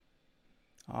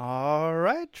All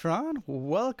right, Tron,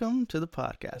 welcome to the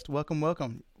podcast.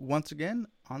 Welcome once again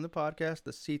on the podcast,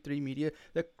 the C3 Media,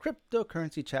 the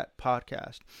Cryptocurrency Chat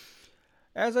podcast.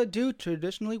 As I do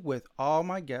traditionally with all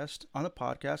my guests on the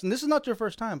podcast, and this is not your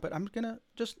first time, but I'm going to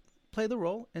just play the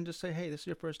role and just say, hey, this is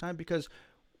your first time because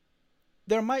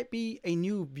there might be a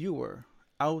new viewer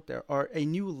out there or a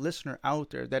new listener out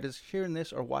there that is hearing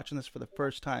this or watching this for the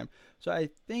first time. So I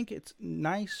think it's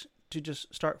nice to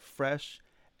just start fresh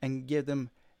and give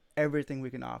them everything we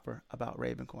can offer about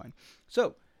Ravencoin.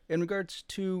 So, in regards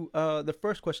to the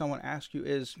first question I want to ask you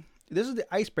is this is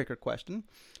the icebreaker question.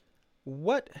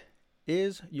 What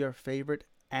is your favorite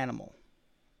animal?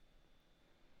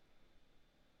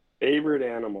 Favorite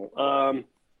animal.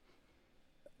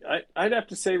 I'd have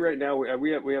to say right now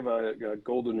we have a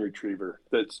golden retriever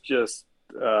that's just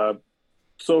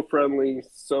so friendly,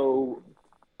 so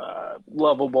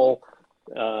lovable,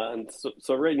 and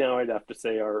so right now I'd have to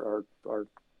say our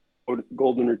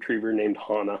golden retriever named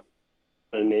Hana,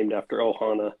 and named after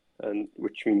Ohana, and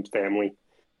which means family.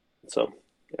 So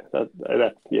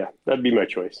that'd be my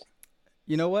choice.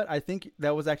 You know what? I think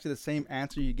that was actually the same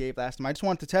answer you gave last time. I just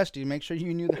wanted to test you, make sure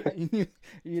you knew that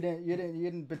you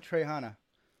didn't betray Hana.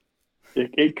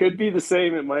 It could be the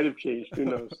same. It might have changed. Who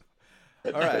knows?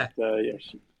 But, All right. yeah,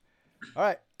 All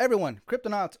right, everyone,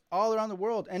 Kryptonauts all around the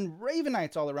world and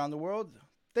Ravenites all around the world,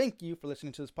 thank you for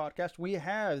listening to this podcast. We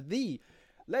have the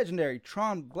legendary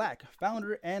Tron Black,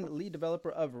 founder and lead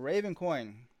developer of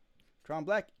Ravencoin. Tron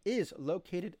Black is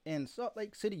located in Salt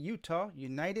Lake City, Utah,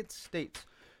 United States.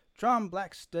 Tron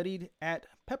Black studied at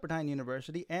Pepperdine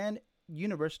University and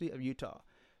University of Utah.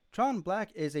 Tron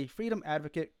Black is a freedom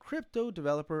advocate, crypto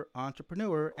developer,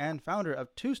 entrepreneur, and founder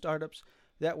of two startups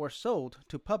that were sold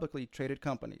to publicly traded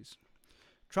companies.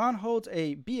 Tron holds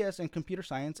a BS in computer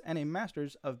science and a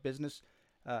master's of business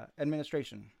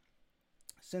administration.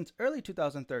 Since early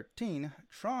 2013,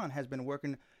 Tron has been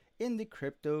working in the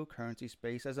cryptocurrency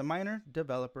space as a miner,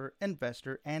 developer,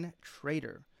 investor, and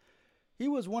trader. He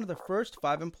was one of the first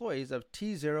 5 employees of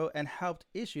T0 and helped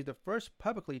issue the first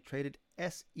publicly traded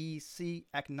SEC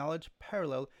acknowledged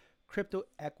parallel crypto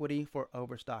equity for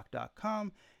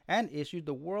Overstock.com and issued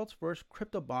the world's first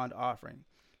crypto bond offering.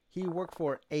 He worked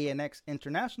for ANX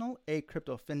International, a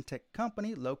crypto fintech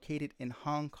company located in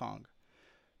Hong Kong.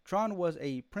 Tron was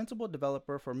a principal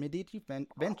developer for Medici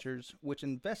Ventures, which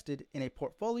invested in a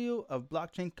portfolio of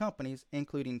blockchain companies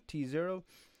including T0,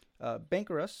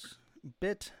 Bankerus,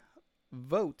 Bit,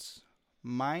 Votes,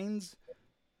 Minds,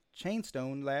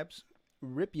 Chainstone Labs,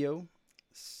 Ripio,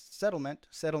 Settlement,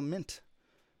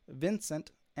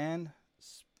 Vincent, and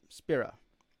Spira.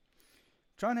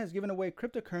 Tron has given away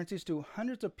cryptocurrencies to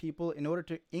hundreds of people in order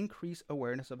to increase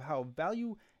awareness of how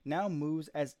value now moves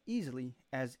as easily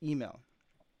as email.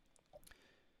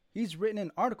 He's written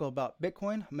an article about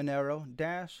Bitcoin, Monero,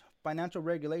 Dash, financial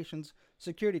regulations,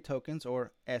 security tokens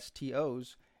or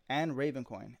STOs, and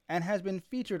Ravencoin, and has been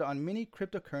featured on many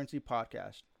cryptocurrency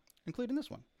podcasts, including this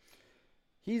one.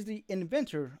 He's the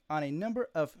inventor on a number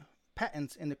of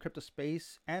patents in the crypto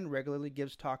space and regularly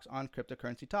gives talks on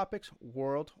cryptocurrency topics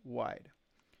worldwide.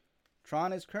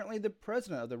 Tron is currently the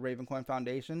president of the Ravencoin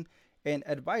Foundation, an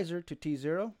advisor to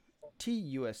T0,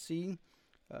 TUSC,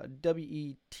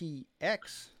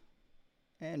 WETX,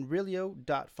 and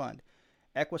Relio.fund,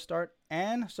 Equistart,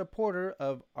 and supporter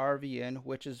of RVN,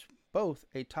 which is both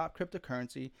a top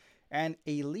cryptocurrency and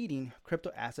a leading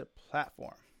crypto asset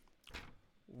platform.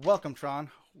 Welcome,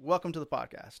 Tron. Welcome to the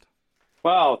podcast.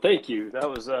 Wow, thank you. That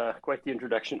was quite the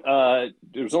introduction.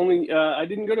 There was only I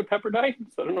didn't go to Pepperdine,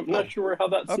 so I'm Oh, not sure how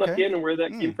that snuck okay. in and where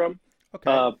that came from.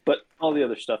 Okay. But all the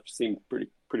other stuff seemed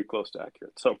pretty close to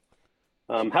accurate. So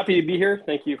happy to be here.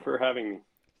 Thank you for having me.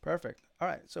 Perfect. All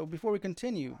right. So before we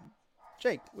continue,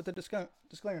 Jake, with the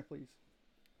disclaimer, please.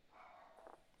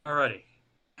 Alrighty,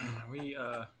 we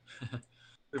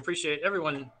we appreciate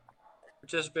everyone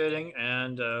participating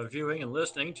and viewing and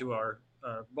listening to our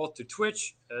both to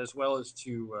Twitch as well as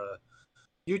to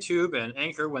YouTube and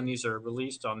Anchor when these are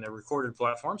released on their recorded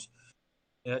platforms.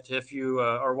 Yet if you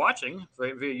are watching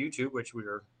via YouTube, which we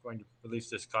are going to release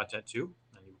this content to,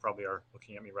 and you probably are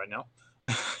looking at me right now,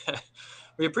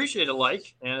 we appreciate a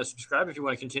like and a subscribe if you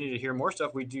want to continue to hear more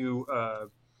stuff. We do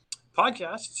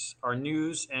podcasts, our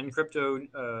news and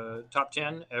crypto top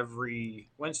 10 every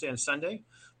Wednesday and Sunday.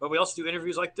 But we also do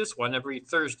interviews like this one every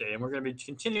Thursday. And we're going to be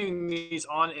continuing these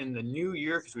on in the new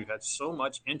year because we've had so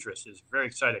much interest. It's very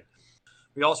exciting.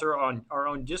 We also are on our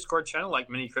own Discord channel, like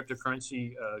many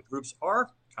cryptocurrency groups are,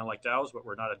 kind of like DAOs, but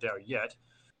we're not a DAO yet.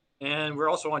 And we're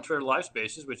also on Twitter Live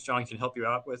Spaces, which John can help you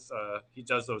out with. He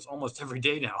does those almost every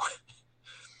day now.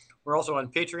 We're also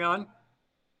on Patreon,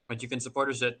 But you can support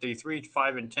us at the $3,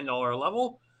 $5, and $10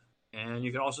 level. And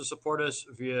you can also support us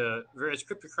via various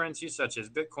cryptocurrencies such as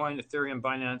Bitcoin, Ethereum,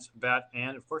 Binance, BAT,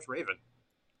 and of course Raven.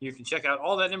 You can check out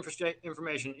all that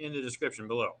information in the description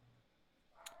below.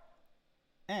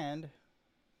 And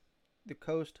the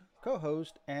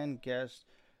co-host and guest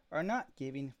are not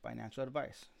giving financial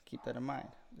advice. Keep that in mind.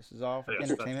 This is all for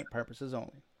entertainment purposes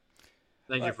only.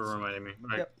 Thank you for reminding me.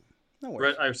 Yep. No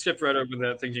worries. I skipped right over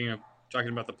that thinking of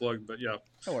talking about the plug, but yeah.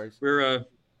 No worries. We're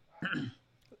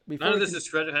none of this is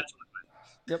credit.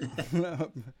 Yep.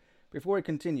 Before we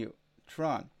continue,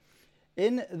 Tron,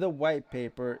 in the white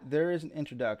paper there is an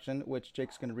introduction which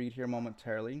Jake's going to read here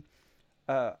momentarily.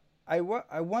 I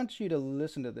want you to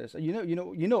listen to this. You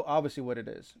know obviously what it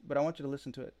is, but I want you to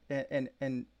listen to it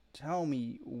and tell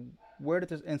me, where did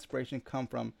this inspiration come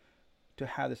from to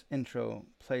have this intro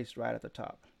placed right at the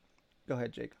top? Go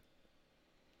ahead, Jake.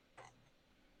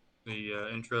 The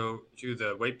intro to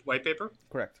the white paper?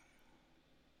 Correct.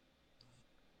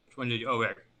 Which one did you? Oh,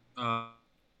 wait.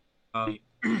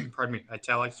 Pardon me.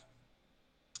 Italics.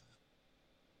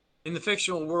 In the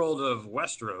fictional world of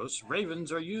Westeros,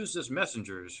 ravens are used as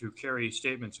messengers who carry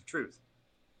statements of truth.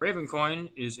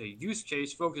 Ravencoin is a use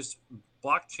case focused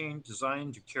blockchain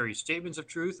designed to carry statements of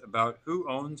truth about who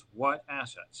owns what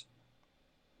assets.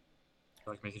 Would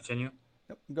you like me to continue?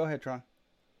 Yep. Go ahead, Tron.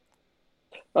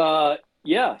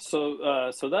 Yeah,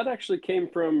 so that actually came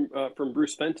from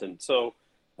Bruce Fenton. So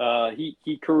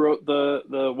he co-wrote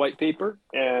the white paper,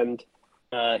 and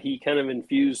he kind of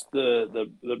infused the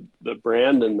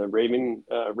brand and the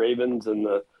ravens and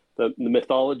the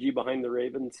mythology behind the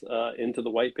ravens into the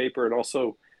white paper, and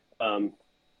also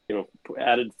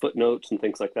added footnotes and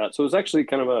things like that. So it was actually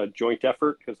kind of a joint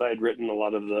effort because I had written a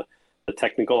lot of the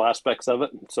technical aspects of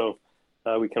it, and so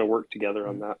we kind of worked together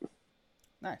on that.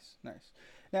 Nice.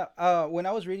 Now, when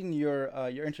I was reading your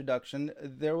introduction,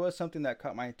 there was something that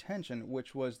caught my attention,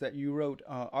 which was that you wrote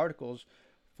articles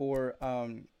for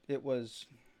it was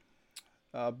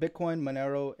Bitcoin,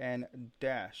 Monero, and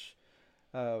Dash.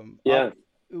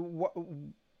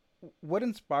 What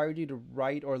inspired you to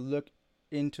write or look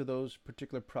into those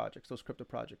particular projects, those crypto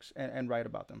projects, and write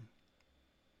about them?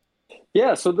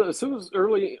 Yeah, so it was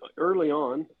early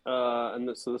on, and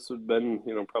this would have been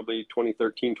probably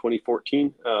 2013,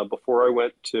 2014, before I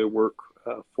went to work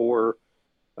for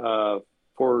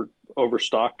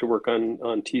Overstock to work on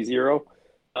T0.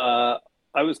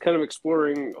 I was kind of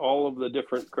exploring all of the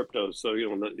different cryptos, so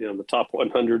the top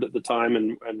 100 at the time,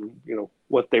 and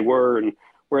what they were and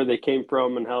where they came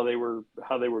from and how they were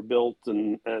built,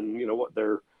 and what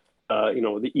their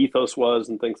the ethos was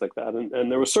and things like that.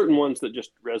 And there were certain ones that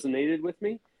just resonated with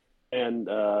me. And,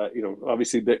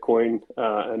 obviously Bitcoin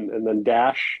and then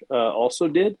Dash also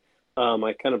did.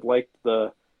 I kind of liked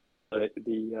the what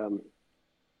do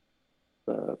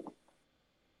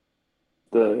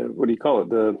you call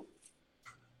it?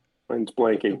 Mine's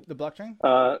blanking. The blockchain?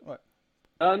 What?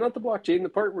 Not the blockchain, the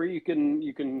part where you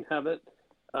can have it.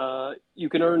 You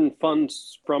can earn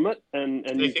funds from it and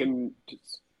Staking? you can,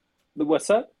 what's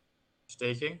that?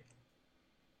 Staking?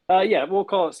 Yeah, we'll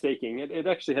call it staking. It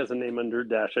actually has a name under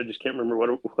Dash. I just can't remember what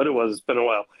it was. It's been a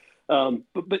while.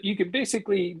 But you could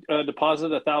basically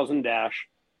deposit 1,000 Dash,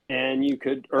 and you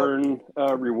could earn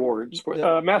rewards for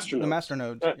masternodes. The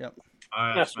masternode. Yep.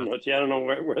 Masternodes. Yeah, I don't know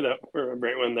where I'm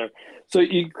right one there. So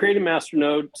you create a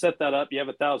masternode, set that up. You have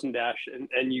 1,000 Dash,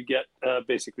 and you get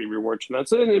basically rewards from that.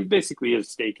 So it basically is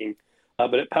staking,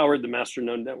 but it powered the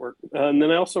masternode network. And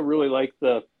then I also really like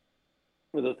the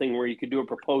thing where you could do a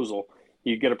proposal.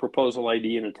 You get a proposal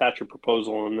ID and attach a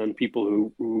proposal, and then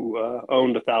people who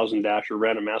owned 1,000 Dash or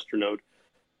ran a masternode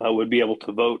would be able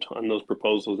to vote on those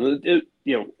proposals. And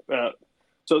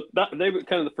so that they were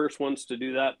kind of the first ones to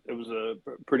do that. It was a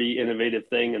pretty innovative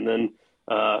thing, and then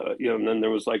and then there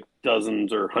was like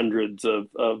dozens or hundreds of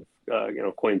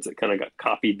coins that kind of got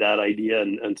copied that idea,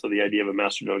 and so the idea of a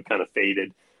masternode kind of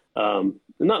faded.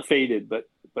 Not faded, but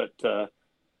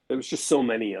there was just so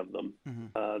many of them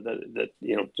that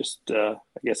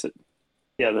I guess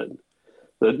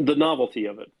the novelty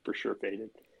of it for sure faded.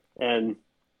 And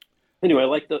anyway, I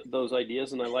like those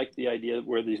ideas, and I like the idea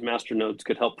where these masternodes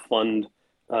could help fund,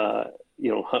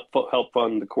 help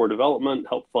fund the core development,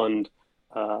 help fund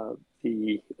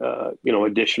the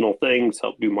additional things,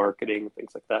 help do marketing,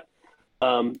 things like that.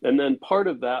 And then part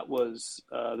of that was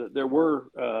that there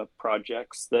were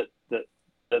projects that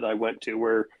I went to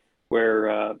where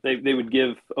they would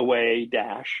give away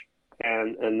Dash,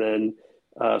 and then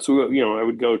so I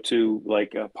would go to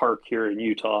like a park here in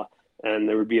Utah, and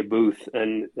there would be a booth,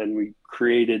 and we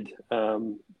created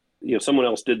someone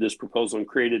else did this proposal and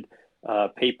created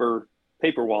paper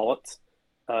wallets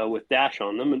with Dash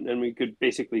on them, and we could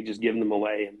basically just give them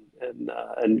away and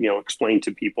explain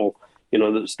to people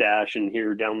that it's Dash, and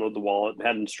here, download the wallet. It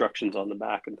had instructions on the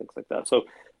back and things like that. So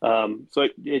I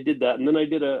did that, and then I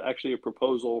did actually a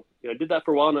proposal. I did that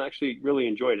for a while, and I actually really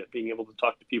enjoyed it, being able to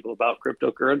talk to people about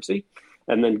cryptocurrency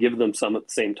and then give them some at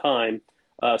the same time.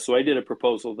 So I did a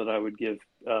proposal that I would give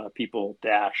people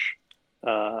Dash,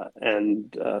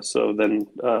 so then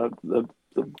the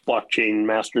blockchain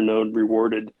masternode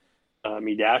rewarded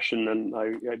me Dash, and then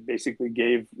I basically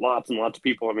gave lots and lots of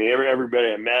people. I mean, everybody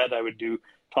I met, I would do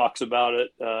talks about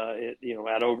it,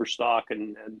 at Overstock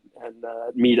and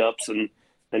meetups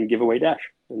and give away Dash,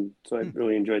 and so I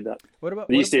really enjoyed that.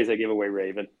 These days I give away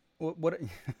Raven. What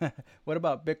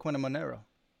about Bitcoin and Monero?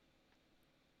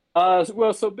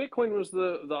 So Bitcoin was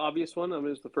the obvious one. I mean, it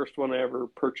was the first one I ever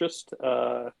purchased.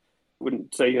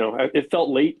 Wouldn't say, it felt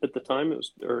late at the time. It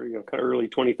was, kind of early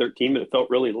 2013, but it felt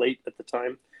really late at the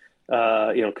time.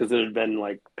 Because it had been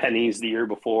like pennies the year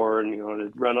before, and it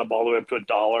had run up all the way up to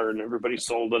 $1, and everybody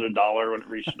sold at $1 when it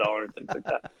reached $1 and things like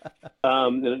that.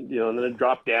 And then it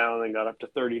dropped down and got up to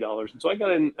 $30. And so I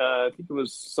got in. I think it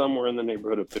was somewhere in the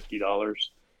neighborhood of $50.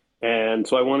 And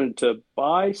so I wanted to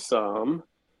buy some,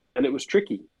 and it was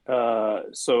tricky.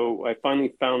 So I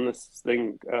finally found this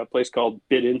place called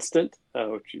BitInstant,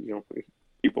 which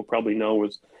people probably know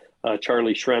was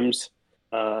Charlie Shrem's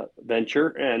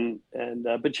venture,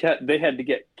 but they had to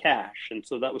get cash, and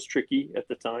so that was tricky at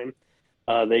the time.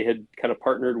 They had kind of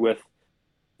partnered with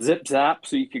ZipZap,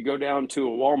 so you could go down to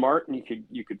a Walmart and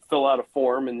you could fill out a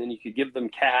form, and then you could give them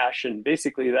cash, and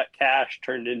basically that cash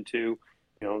turned into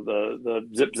the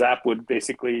ZipZap would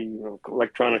basically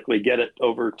electronically get it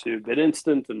over to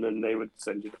BitInstant, and then they would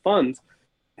send you the funds.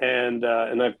 And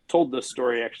I've told this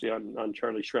story actually on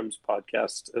Charlie Shrem's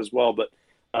podcast as well, but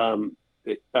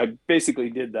I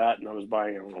basically did that, and I was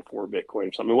buying, 4 Bitcoin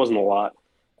or something. It wasn't a lot,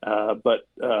 but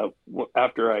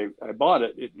after I bought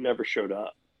it, it never showed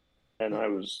up, and I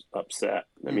was upset.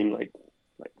 I mean, like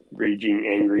raging,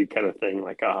 angry kind of thing,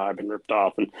 like, I've been ripped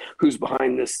off, and who's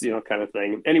behind this, kind of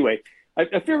thing. Anyway,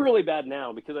 I feel really bad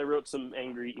now because I wrote some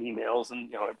angry emails,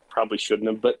 and I probably shouldn't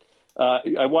have, but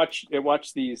I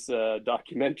watched these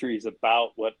documentaries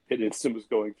about what BitInstant was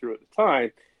going through at the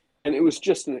time. And it was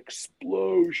just an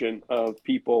explosion of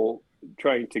people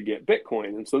trying to get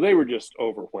Bitcoin. And so they were just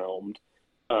overwhelmed.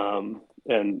 So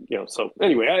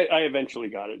anyway, I eventually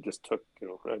got it. It just took,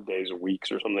 days or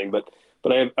weeks or something, but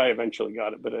I eventually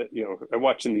got it. But, I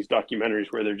watched in these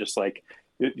documentaries where they're just like,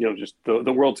 just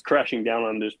the world's crashing down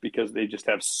on this because they just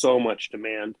have so much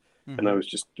demand. Mm-hmm. And I was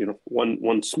just,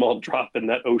 one small drop in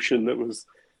that ocean that was.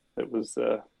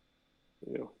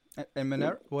 And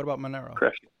Monero, what about Monero?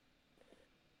 Crashing.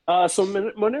 So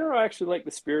Monero, I actually like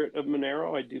the spirit of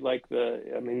Monero. I do like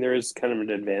there is kind of an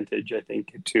advantage, I think,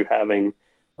 to having,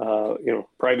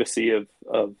 privacy of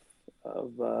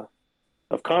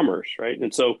commerce, right?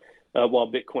 And so while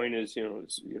Bitcoin is,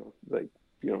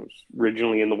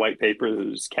 originally in the white paper, it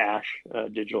was cash,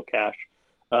 digital cash.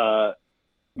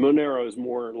 Monero is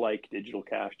more like digital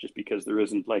cash, just because there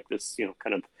isn't like this,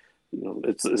 kind of,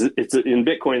 it's in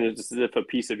Bitcoin, it's as if a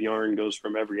piece of yarn goes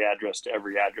from every address to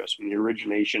every address. From the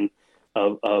origination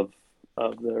of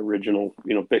the original,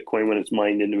 Bitcoin, when it's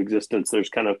mined into existence,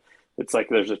 it's like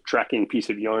there's a tracking piece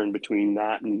of yarn between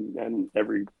that and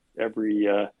every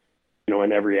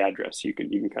and every address. You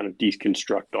can kind of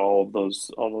deconstruct all of those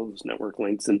network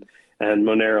links, and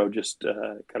Monero just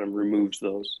kind of removes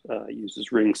those,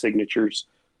 uses ring signatures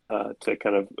to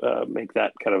kind of make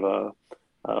that kind of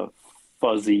a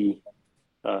fuzzy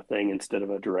thing instead of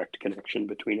a direct connection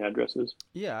between addresses.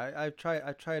 Yeah, I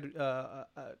tried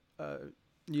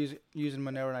using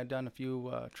Monero, and I've done a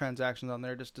few transactions on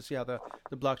there just to see how the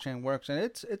blockchain works, and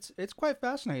it's quite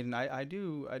fascinating. I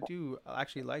do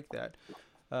actually like that.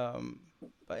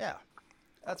 But yeah,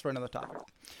 that's for another topic.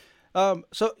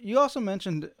 So you also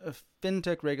mentioned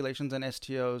fintech regulations and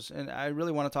STOs, and I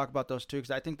really want to talk about those too,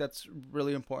 because I think that's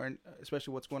really important,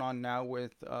 especially what's going on now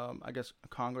with, I guess,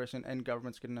 Congress and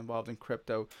governments getting involved in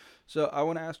crypto. So I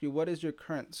want to ask you, what is your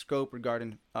current scope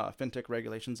regarding fintech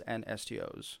regulations and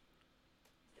STOs?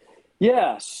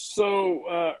 Yeah,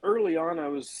 so early on, I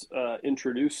was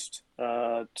introduced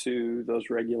to those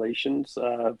regulations.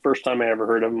 First time I ever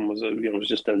heard of them was was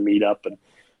just a meetup,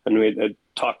 and we had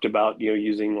talked about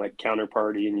using like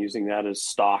Counterparty and using that as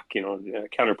stock.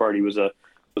 Counterparty was a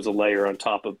layer on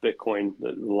top of Bitcoin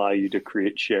that allow you to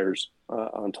create shares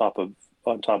on top of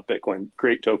Bitcoin,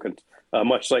 create tokens,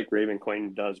 much like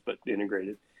Ravencoin does, but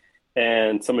integrated.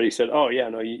 And somebody said, "Oh yeah,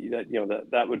 no,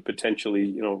 that would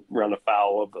potentially run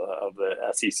afoul of the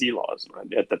SEC laws."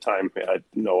 And at the time, I had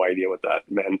no idea what that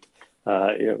meant.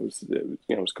 I was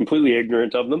completely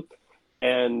ignorant of them.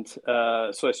 And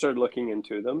so I started looking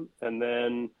into them. And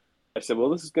then I said, well,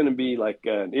 this is going to be like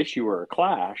an issue or a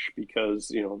clash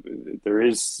because, there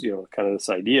is, kind of this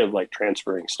idea of like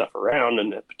transferring stuff around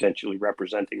and potentially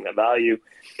representing that value.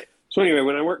 So anyway,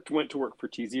 when I went to work for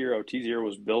tZERO, tZERO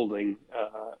was building,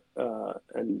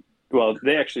 and well,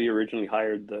 they actually originally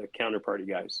hired the Counterparty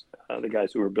guys, the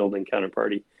guys who were building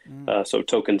Counterparty, so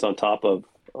tokens on top of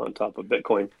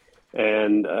Bitcoin.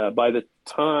 And by the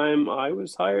time I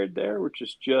was hired there, which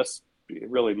is just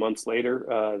really months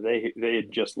later, they had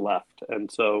just left,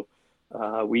 and so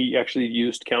we actually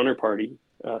used Counterparty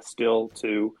still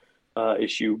to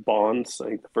issue bonds. I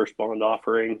think the first bond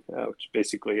offering, which is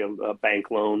basically a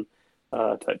bank loan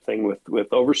type thing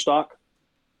with Overstock.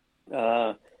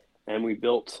 And we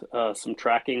built some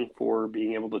tracking for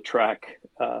being able to track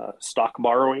stock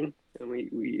borrowing, and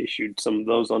we issued some of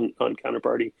those on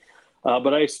Counterparty.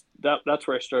 But that's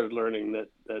where I started learning that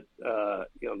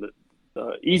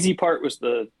the easy part was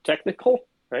the technical,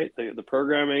 right? The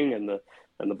programming and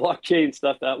the blockchain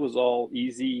stuff, that was all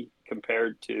easy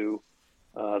compared to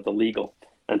the legal.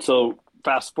 And so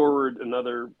fast forward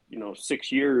another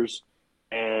 6 years,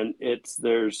 and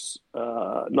there's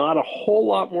not a whole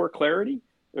lot more clarity.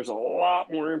 There's a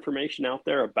lot more information out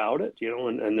there about it,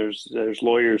 and there's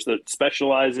lawyers that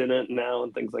specialize in it now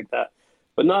and things like that,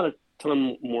 but not a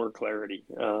ton more clarity.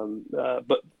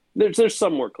 But there's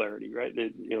some more clarity, right?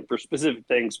 For specific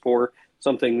things, for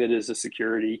something that is a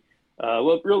security.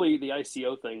 Well, really, the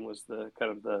ICO thing was the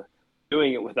kind of the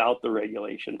doing it without the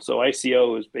regulation. So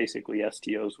ICO is basically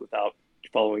STOs without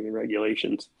following the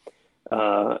regulations.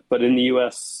 But in the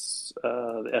U.S.,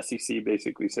 the SEC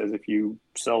basically says if you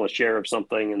sell a share of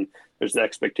something and there's the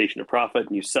expectation of profit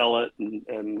and you sell it,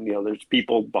 and there's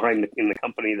people behind in the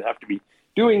company that have to be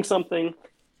doing something,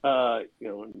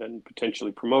 and then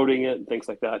potentially promoting it and things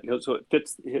like that. So it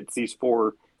hits these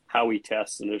 4 Howey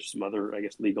tests, and there's some other, I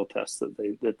guess, legal tests that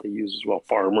they use as well.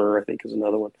 Farmer, I think, is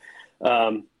another one.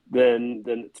 Then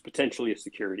it's potentially a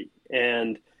security,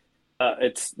 and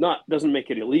it's not, doesn't make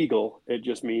it illegal. It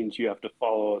just means you have to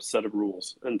follow a set of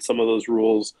rules, and some of those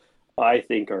rules I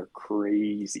think are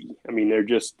crazy. I mean, they're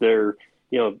if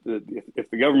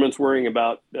the government's worrying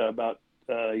about kind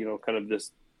of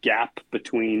this gap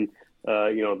between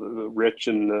the rich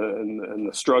and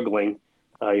the struggling,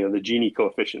 the Gini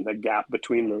coefficient, that gap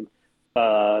between them.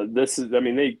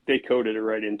 They coded it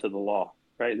right into the law,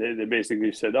 right? They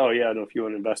basically said, oh yeah, no, if you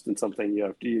want to invest in something,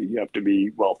 you have to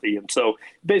be wealthy, and so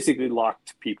basically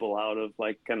locked people out of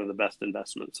like kind of the best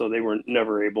investment. So they were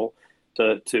never able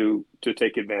to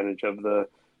take advantage of the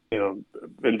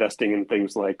investing in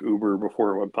things like Uber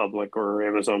before it went public, or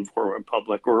Amazon before it went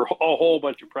public, or a whole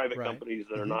bunch of private companies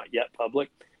that are not yet public.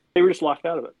 They were just locked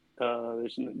out of it.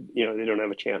 They don't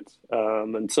have a chance.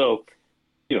 And so,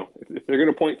 if they're going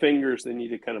to point fingers, they need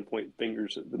to kind of point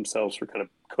fingers at themselves for kind of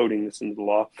coding this into the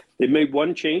law. They've made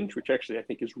one change, which actually I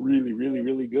think is really, really,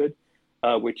 really good,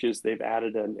 which is they've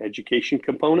added an education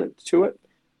component to it.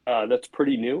 That's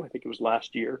pretty new. I think it was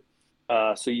last year.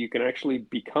 So you can actually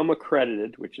become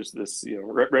accredited, which is this,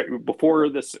 before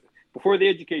the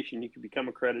education, you could become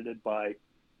accredited by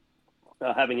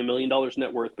having $1 million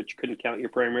net worth, but you couldn't count your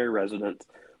primary residence,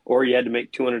 or you had to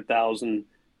make $200,000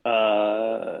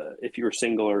 if you were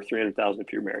single, or $300,000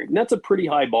 if you're married. And that's a pretty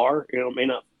high bar. It may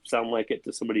not sound like it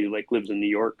to somebody who like lives in New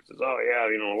York. Says, oh yeah,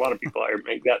 a lot of people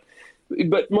make that,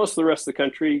 but most of the rest of the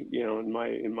country, in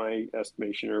my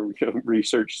estimation or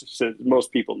research, says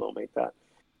most people don't make that,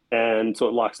 and so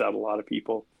it locks out a lot of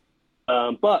people.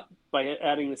 But by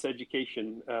adding this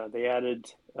education, they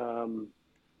added.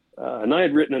 And I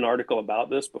had written an article about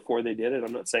this before they did it.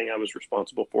 I'm not saying I was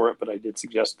responsible for it, but I did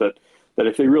suggest that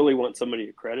if they really want somebody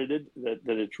accredited, that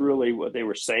it's really what they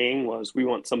were saying was, we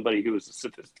want somebody who is a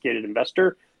sophisticated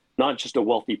investor, not just a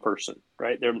wealthy person,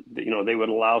 right? They would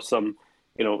allow some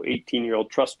 18-year-old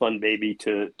trust fund baby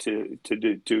to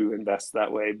invest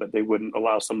that way, but they wouldn't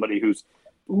allow somebody who's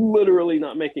literally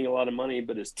not making a lot of money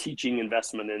but is teaching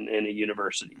investment in a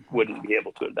university, wouldn't be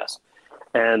able to invest.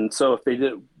 And so if they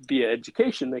did it via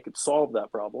education, they could solve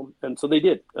that problem. And so they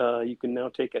did. You can now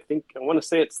take, I want to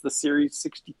say it's the Series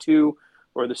 62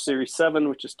 or the Series 7,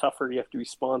 which is tougher. You have to be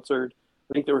sponsored.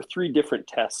 I think there were 3 different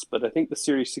tests, but I think the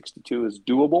Series 62 is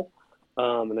doable.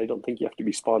 And I don't think you have to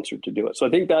be sponsored to do it. So I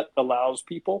think that allows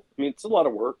people, it's a lot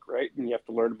of work, right? And you have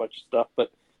to learn a bunch of stuff, but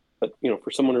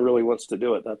for someone who really wants to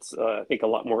do it, that's, I think, a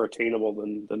lot more attainable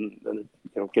than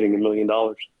getting $1 million.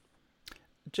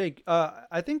 Jake,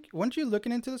 I think, weren't you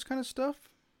looking into this kind of stuff?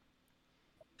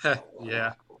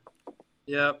 Yeah.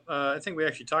 I think we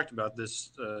actually talked about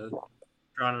this,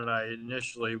 John and I,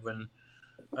 initially when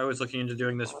I was looking into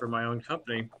doing this for my own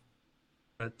company,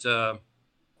 but I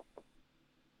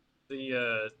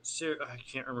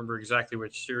can't remember exactly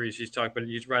which series he's talking, but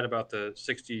he's right about the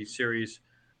 60 series.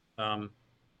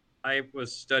 I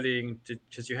was studying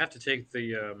because you have to take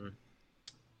the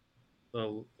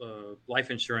life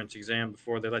insurance exam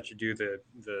before they let you do the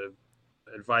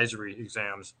advisory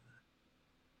exams.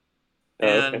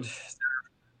 Okay. And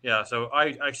yeah, so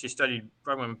I actually studied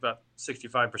probably about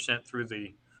 65% through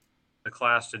the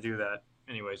class to do that.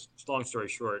 Anyways, long story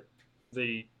short,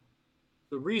 the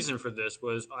reason for this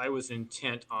was I was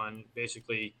intent on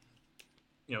basically,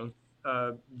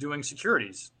 doing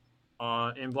securities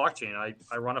in blockchain.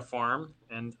 I run a farm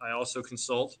and I also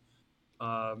consult.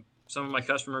 Some of my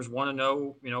customers want to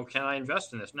know, can I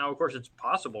invest in this? Now, of course, it's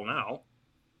possible now.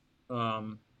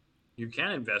 You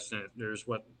can invest in it. There's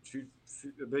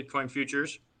Bitcoin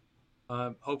futures,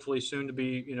 hopefully soon to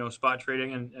be, spot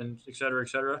trading and et cetera, et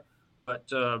cetera.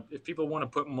 But if people want to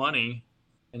put money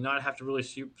and not have to really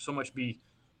so much be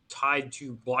tied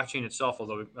to blockchain itself,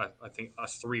 although I think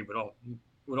us three would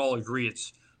all agree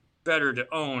it's better to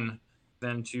own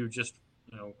than to just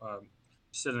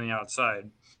sit on the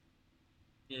outside,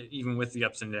 even with the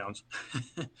ups and downs.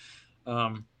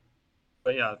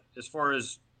 But yeah, as far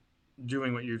as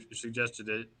doing what you suggested,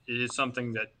 it is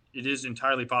something that it is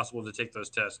entirely possible to take those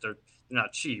tests. They're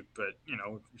not cheap, but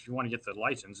if you want to get the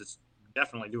license, it's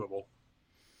definitely doable.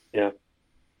 Yeah.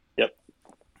 Yep.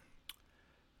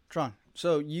 Tron,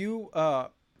 so you've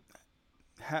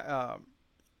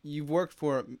worked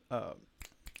for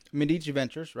Medici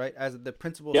Ventures, right, as the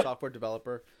principal Yep. software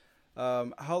developer.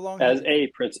 How long? As a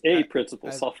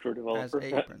principal software developer,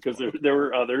 because there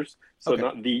were others, so okay.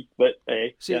 Not the, but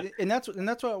a. See, yeah. and that's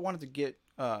what I wanted to get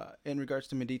in regards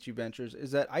to Medici Ventures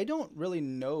is that I don't really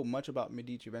know much about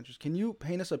Medici Ventures. Can you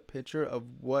paint us a picture of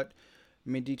what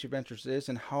Medici Ventures is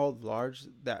and how large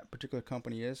that particular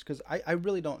company is? Because I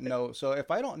really don't know. So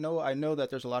if I don't know, I know that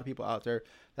there's a lot of people out there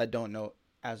that don't know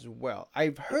as well.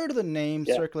 I've heard of the name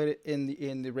circulated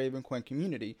in the Ravencoin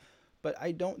community, but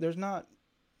I don't. There's not.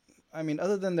 I mean,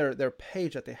 other than their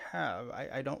page that they have,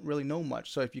 I don't really know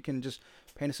much. So if you can just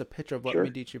paint us a picture of what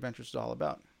Medici Ventures is all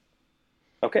about.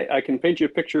 Okay, I can paint you a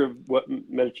picture of what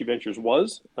Medici Ventures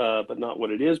was, but not what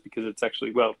it is, because it's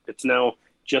actually, it's now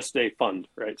just a fund,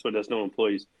 right? So it has no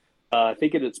employees. I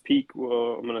think at its peak,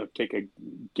 I'm going to take a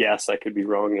guess, I could be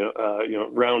wrong,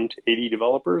 around 80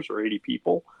 developers or 80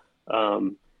 people.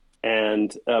 But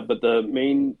the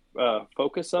main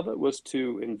focus of it was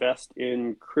to invest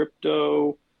in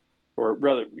crypto, or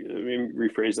rather, let me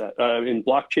rephrase that, in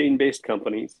blockchain-based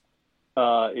companies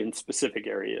in specific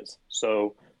areas.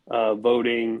 So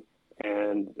voting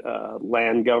and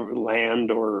land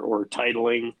or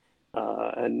titling,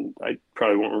 and I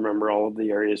probably won't remember all of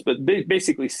the areas, but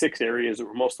basically 6 areas that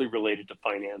were mostly related to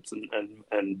finance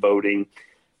and voting.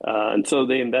 And so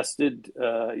they invested,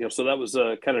 so that was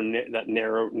kind of that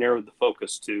narrowed the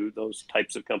focus to those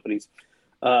types of companies.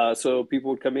 So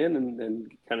people would come in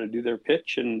and kind of do their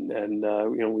pitch, and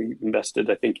we invested,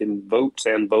 I think, in Votes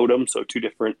and Votum, so 2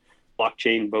 different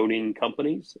blockchain voting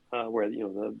companies, where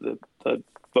the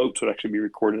votes would actually be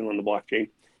recorded on the blockchain.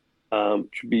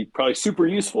 Should be probably super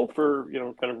useful for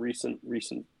kind of recent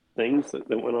things that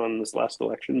went on in this last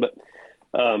election, but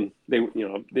I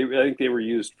think they've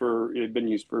been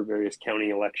used for various county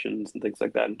elections and things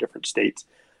like that in different states.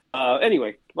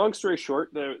 Anyway, long story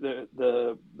short,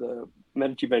 the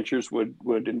Medici Ventures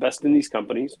would invest in these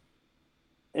companies,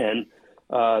 and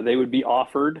they would be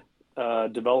offered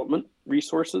development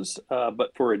resources,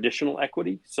 but for additional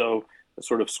equity, so a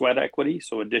sort of sweat equity,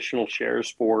 so additional shares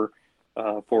for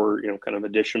kind of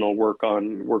additional work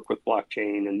with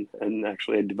blockchain and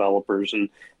actually developers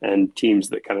and teams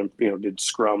that kind of did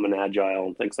Scrum and Agile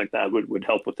and things like that would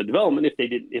help with the development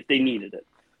if they needed it.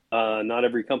 Not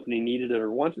every company needed it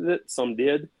or wanted it. Some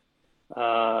did.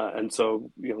 And so,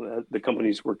 the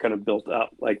companies were kind of built out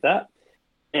like that.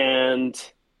 And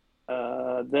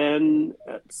then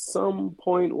at some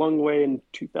point along the way in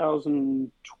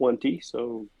 2020,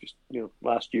 so just,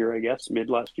 last year, I guess, mid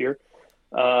last year,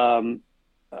 kind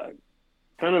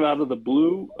of out of the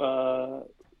blue,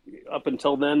 up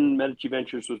until then, Medici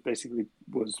Ventures was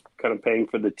kind of paying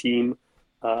for the team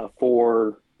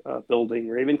for building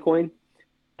Ravencoin.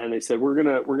 And they said, we're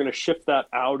gonna shift that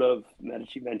out of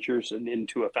Medici Ventures and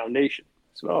into a foundation.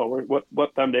 So,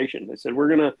 what foundation? They said, we're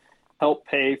gonna help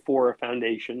pay for a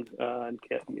foundation and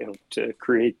to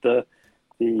create the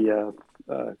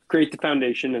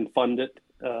foundation and fund it.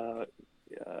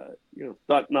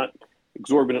 Not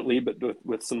exorbitantly, but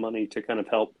with some money to kind of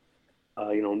help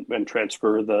and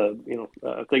transfer the,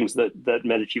 things that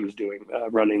Medici was doing,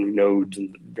 running nodes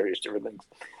and various different things.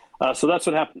 So that's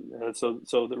what happened. So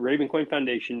the Ravencoin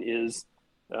Foundation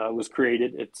was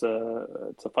created. It's a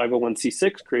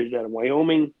 501c6 created out of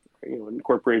Wyoming,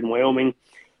 incorporated in Wyoming,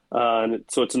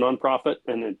 so it's a nonprofit,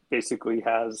 and it basically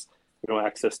has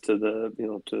access to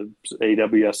to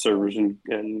AWS servers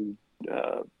and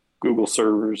Google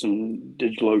servers and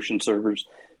DigitalOcean servers,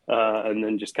 and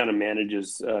then just kind of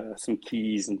manages some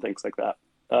keys and things like that.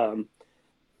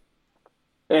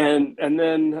 And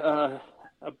then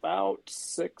about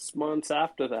 6 months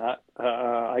after that,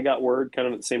 I got word, kind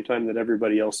of at the same time that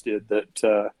everybody else did,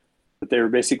 that they were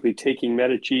basically taking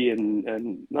Medici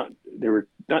and they were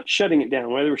not shutting it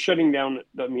down. Well, they were shutting down,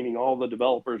 meaning all the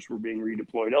developers were being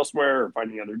redeployed elsewhere or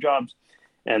finding other jobs,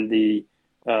 and the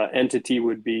entity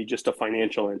would be just a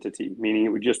financial entity, meaning it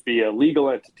would just be a legal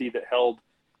entity that held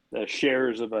the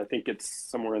shares of, I think it's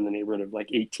somewhere in the neighborhood of like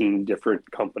 18 different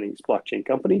companies, blockchain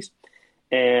companies.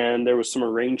 And there was some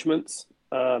arrangements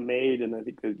made, and I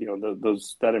think that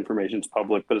that information is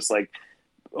public, but it's like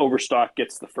Overstock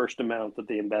gets the first amount that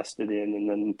they invested in, and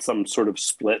then some sort of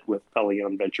split with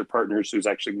Pelion Venture Partners, who's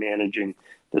actually managing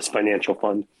this financial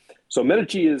fund. So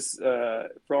Medici is,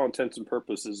 for all intents and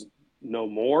purposes, no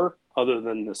more other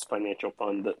than this financial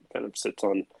fund that kind of sits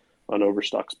on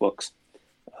Overstock's books.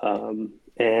 But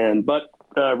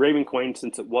Ravencoin,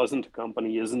 since it wasn't a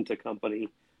company, isn't a company,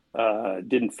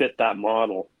 didn't fit that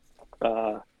model.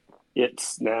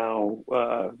 It's now,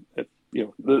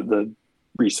 the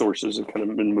resources have kind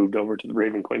of been moved over to the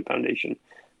Ravencoin Foundation.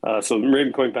 So the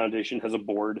Ravencoin Foundation has a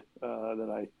board that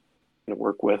I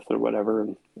work with or whatever,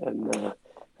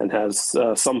 and has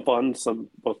some funds,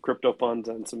 both crypto funds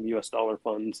and some US dollar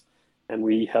funds, and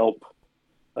we help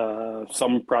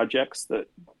some projects that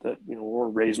or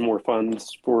raise more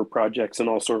funds for projects, and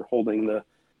also holding the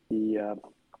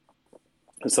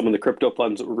some of the crypto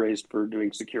funds that were raised for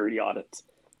doing security audits.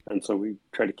 And so we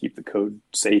try to keep the code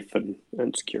safe and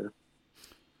secure.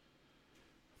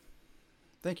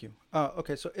 Thank you.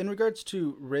 Okay, so in regards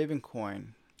to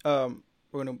Ravencoin, we're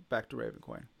going to back to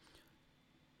Ravencoin.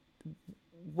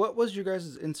 What was your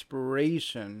guys'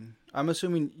 inspiration? I'm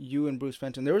assuming you and Bruce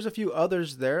Fenton. There was a few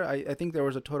others there. I think there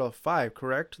was a total of 5,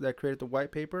 correct, that created the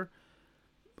white paper.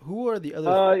 Who are the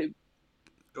other?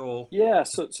 Joel. Yeah,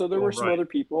 so there were some other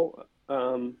people.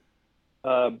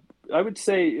 I would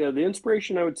say the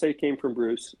inspiration, I would say, came from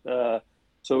Bruce.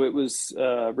 So it was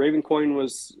Ravencoin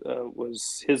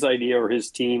was his idea, or his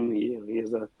team. He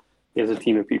has a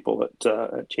team of people at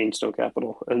Chainstone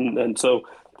Capital, and so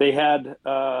they had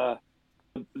kind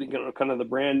of the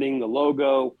branding, the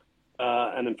logo,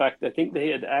 and in fact, I think they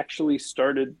had actually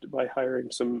started by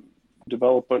hiring some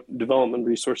development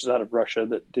resources out of Russia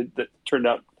that turned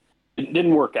out it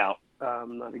didn't work out.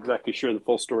 I'm not exactly sure the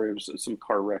full story. It was some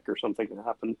car wreck or something that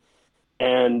happened.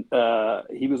 And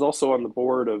he was also on the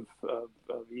board of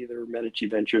either Medici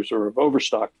Ventures or of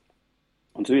Overstock.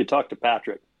 And so he had talked to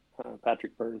Patrick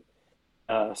Byrne,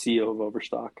 CEO of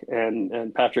Overstock.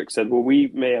 And Patrick said, well, we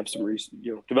may have some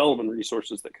development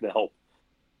resources that could help.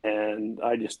 And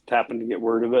I just happened to get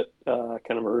word of it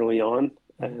kind of early on.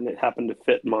 And it happened to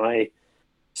fit my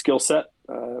skill set.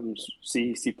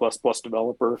 C++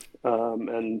 developer,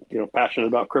 and passionate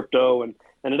about crypto, and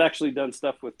had actually done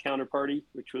stuff with Counterparty,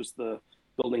 which was the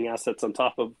building assets on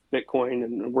top of Bitcoin,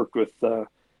 and worked with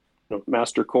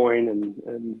Mastercoin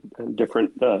and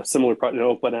different similar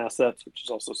open assets, which is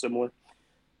also similar.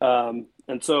 And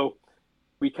so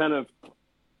we kind of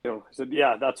said,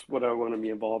 yeah, that's what I want to be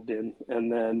involved in, and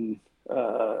then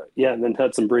and then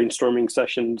had some brainstorming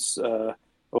sessions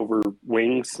over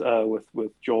Wings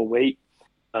with Joel Waite.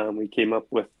 We came up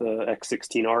with the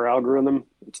X16R algorithm,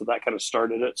 and so that kind of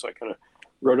started it. So I kind of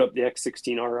wrote up the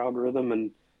X16R algorithm,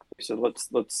 and we said let's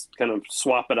kind of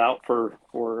swap it out for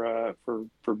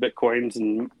Bitcoins,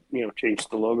 and change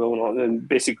the logo and all, and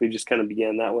basically just kind of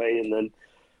began that way. And then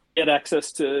get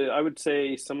access to, I would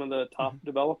say, some of the top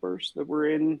developers that were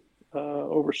in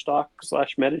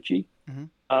Overstock/Medici.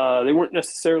 Mm-hmm. They weren't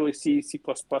necessarily C++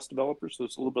 developers, so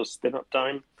it's a little bit of spin up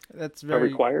time. That's very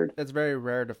required. That's very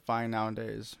rare to find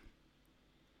nowadays.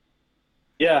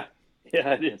 Yeah,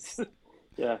 it is.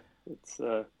 Yeah, it's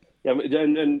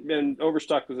and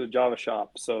Overstock was a Java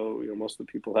shop, so most of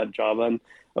the people had Java,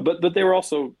 but they were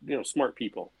also smart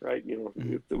people, right?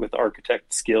 With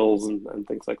architect skills and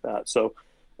things like that. So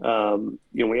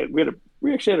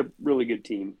we actually had a really good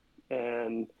team,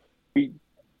 and we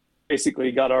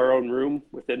basically got our own room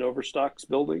within Overstock's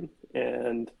building,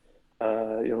 and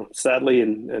sadly,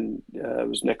 and it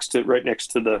was right next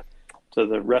to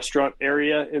the restaurant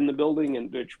area in the building,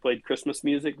 and which played Christmas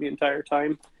music the entire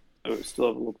time. I still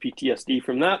have a little PTSD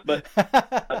from that, but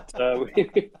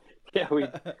we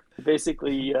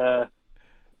basically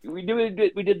we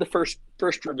did the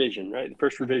first revision, right? The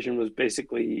first revision was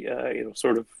basically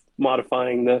sort of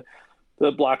modifying the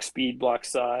block speed, block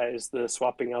size, the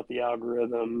swapping out the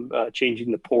algorithm,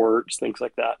 changing the ports, things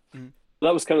like that.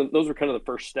 Those were kind of the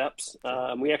first steps.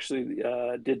 We actually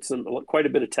did quite a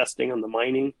bit of testing on the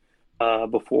mining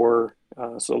before.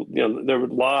 So there were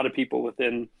a lot of people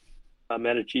within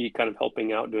Medici kind of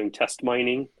helping out doing test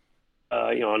mining,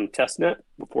 on testnet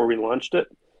before we launched it.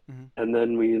 And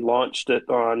then we launched it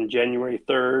on January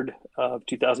 3rd of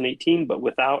 2018, but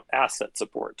without asset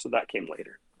support. So that came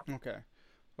later. Okay.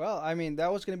 Well, I mean,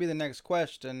 that was going to be the next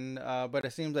question, but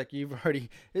it seems like you've already.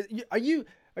 Are you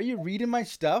reading my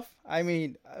stuff? I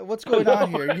mean, what's going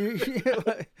on here?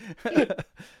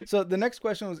 So the next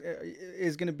question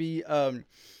is going to be,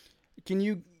 can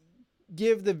you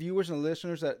give the viewers and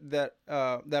listeners that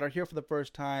are here for the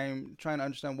first time, trying to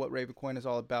understand what Ravencoin is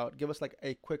all about, give us like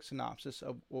a quick synopsis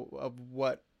of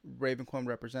what Ravencoin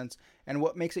represents and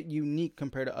what makes it unique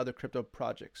compared to other crypto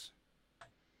projects?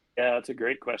 Yeah, that's a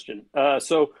great question.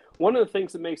 So one of the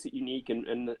things that makes it unique,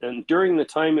 and during the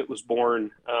time it was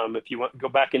born, if you want to go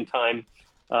back in time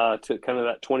to kind of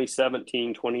that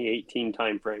 2017, 2018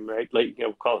 timeframe, right? Like,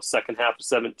 call it second half of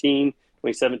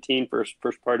 2017,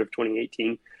 first part of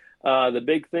 2018. The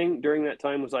big thing during that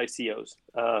time was ICOs.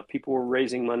 People were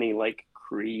raising money like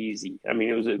crazy. I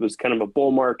mean, it was kind of a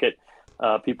bull market.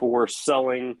 People were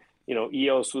selling.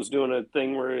 EOS was doing a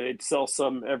thing where they'd sell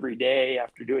some every day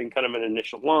after doing kind of an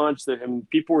initial launch. And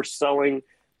people were selling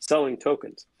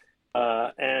tokens.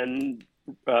 And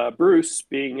Bruce,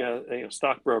 being a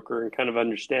stockbroker and kind of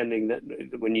understanding that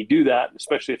when you do that,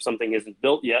 especially if something isn't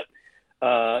built yet,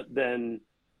 then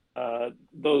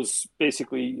those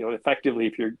basically, effectively,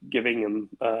 if you're giving them,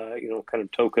 kind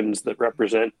of tokens that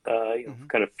represent,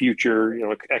 kind of future,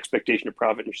 expectation of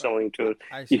profit, and you're selling to it,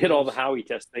 you hit all the Howey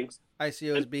test things.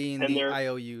 ICOs being the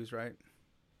IOUs, right?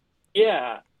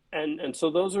 Yeah, and so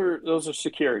those are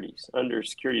securities under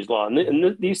securities law,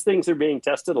 and these things are being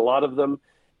tested. A lot of them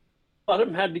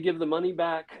had to give the money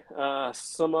back.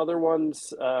 Some other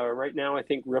ones, right now, I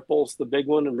think Ripple's the big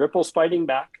one, and Ripple's fighting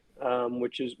back,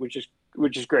 which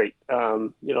is great. I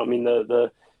mean,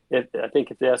 I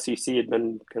think if the SEC had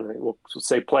been kind of, we'll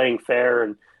say, playing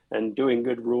fair and doing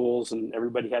good rules, and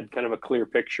everybody had kind of a clear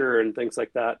picture and things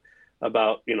like that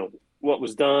about, what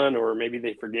was done, or maybe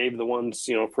they forgave the ones,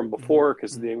 from before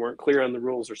because they weren't clear on the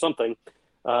rules or something,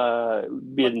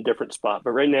 be in a different spot.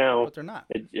 But right now, but they're not.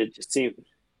 It just seems.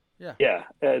 Yeah. Yeah.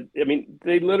 I mean,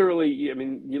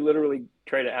 you literally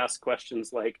try to ask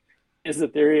questions like, is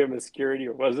Ethereum a security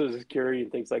or was it a security,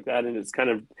 and things like that. And it's kind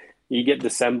of, you get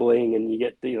dissembling and you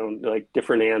get, like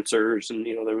different answers. And,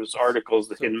 there was articles,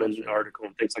 the Hinman article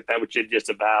and things like that, which it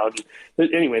disavowed.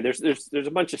 But anyway, there's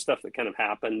a bunch of stuff that kind of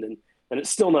happened, and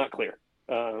it's still not clear.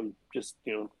 Just,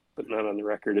 putting that on the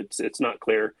record, it's not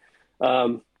clear.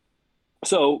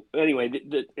 So anyway,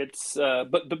 it's,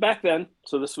 but back then,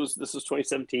 so this was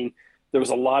 2017, there was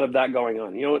a lot of that going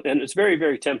on, and it's very,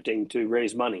 very tempting to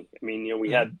raise money. I mean,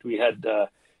 we had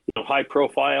high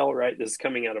profile, right? This is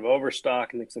coming out of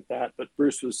Overstock and things like that. But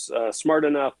Bruce was smart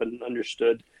enough and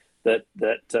understood that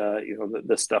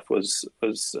this stuff was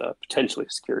potentially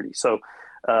a security. So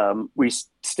we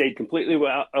stayed completely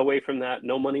away from that.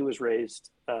 No money was raised.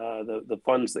 The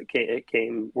funds that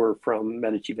came were from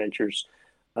Medici Ventures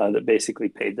that basically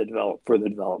paid for the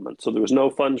development. So there was no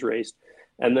funds raised.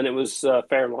 And then it was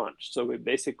fair launch. So we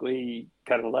basically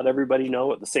kind of let everybody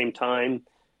know at the same time,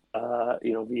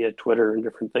 via Twitter and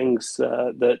different things,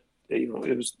 that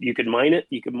you could mine it.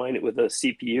 You could mine it with a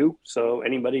CPU, so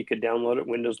anybody could download it,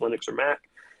 Windows, Linux, or Mac,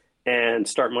 and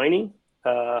start mining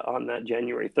on that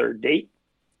January 3rd date.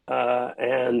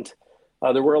 And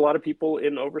there were a lot of people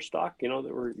in Overstock,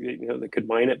 that could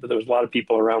mine it, but there was a lot of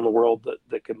people around the world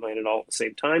that could mine it all at the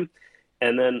same time.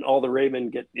 And then all the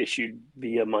Raven get issued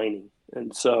via mining.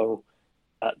 And so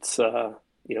that's, that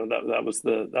was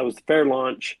the fair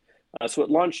launch. So it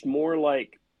launched more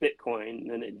like Bitcoin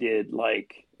than it did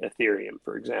like Ethereum,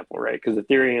 for example, right? Because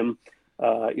Ethereum,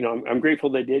 I'm grateful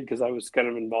they did, because I was kind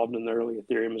of involved in the early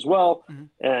Ethereum as well,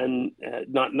 and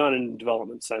not in a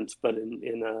development sense, but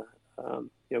in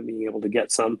being able to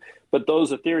get some. But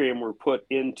those Ethereum were put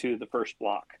into the first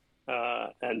block,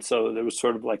 and so there was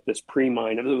sort of like this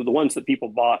pre-mine. The ones that people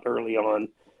bought early on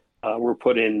were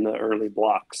put in the early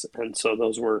blocks, and so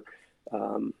those were.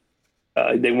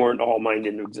 They weren't all mined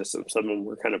into existence. Some of them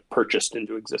were kind of purchased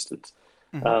into existence.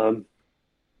 So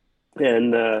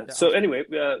anyway,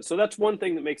 so that's one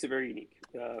thing that makes it very unique,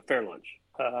 fair launch.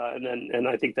 And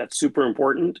I think that's super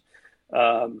important.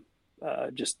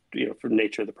 just from the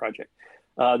nature of the project.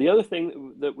 The other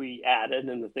thing that we added,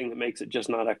 and the thing that makes it just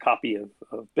not a copy of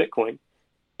Bitcoin,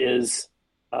 is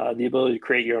the ability to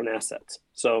create your own assets.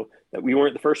 So that we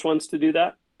weren't the first ones to do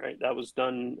that, right? That was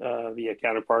done via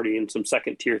Counterparty and some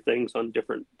second tier things on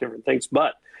different things,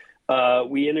 but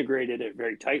we integrated it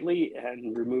very tightly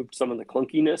and removed some of the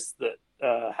clunkiness that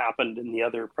happened in the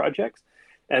other projects.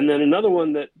 And then another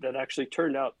one that actually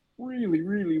turned out really,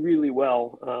 really, really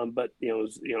well, but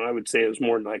I would say it was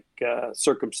more like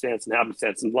circumstance and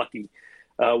happenstance and lucky,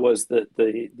 was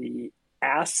the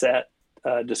asset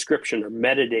description or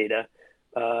metadata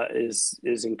is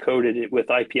encoded with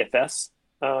IPFS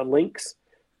links,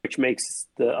 which makes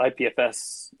the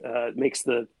IPFS makes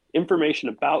the information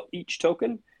about each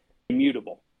token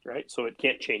immutable, right? So it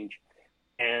can't change.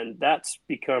 And that's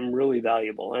become really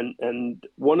valuable. And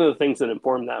one of the things that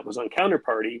informed that was on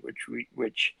Counterparty,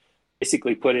 which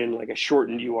basically put in like a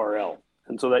shortened URL.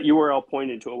 And so that URL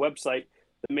pointed to a website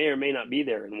that may or may not be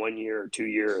there in 1 year or 2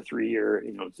 year or 3 year,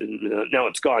 now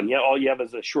it's gone. Yeah, all you have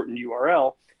is a shortened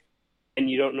URL and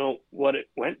you don't know what it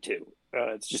went to.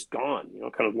 It's just gone,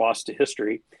 kind of lost to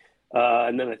history.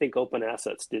 And then I think Open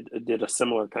Assets did a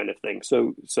similar kind of thing.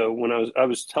 So when I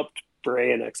was helped for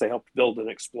ANX, I helped build an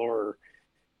Explorer,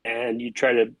 and you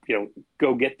try to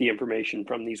go get the information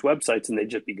from these websites, and they'd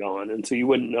just be gone, and so you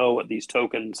wouldn't know what these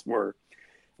tokens were.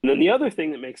 And then the other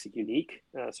thing that makes it unique,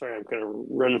 sorry, I'm kind of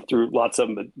running through lots of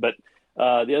them, but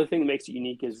the other thing that makes it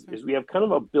unique is we have kind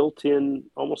of a built-in,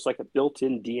 almost like a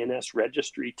built-in DNS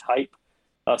registry type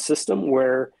system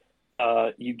where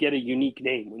you get a unique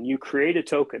name. When you create a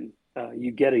token,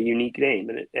 you get a unique name,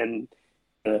 and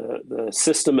the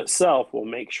system itself will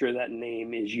make sure that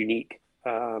name is unique.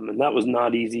 And that was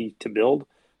not easy to build.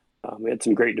 We had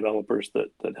some great developers that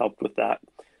helped with that.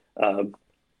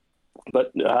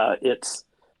 But it's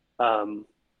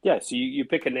so you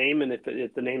pick a name, and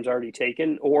if the name's already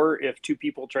taken, or if two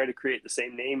people try to create the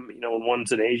same name, and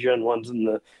one's in Asia and one's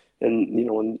in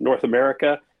North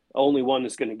America, only one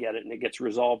is going to get it, and it gets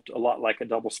resolved a lot like a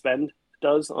double spend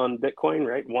does on Bitcoin,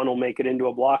 right? One will make it into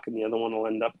a block, and the other one will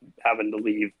end up having to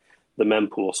leave the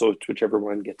mempool. So it's whichever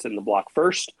one gets in the block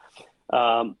first,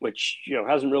 which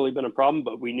hasn't really been a problem,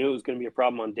 but we knew it was going to be a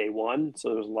problem on day one. So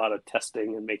there was a lot of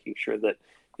testing and making sure that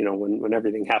when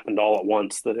everything happened all at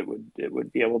once, that it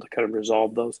would be able to kind of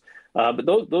resolve those. But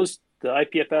those the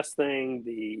IPFS thing,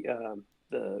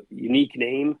 the unique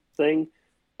name thing.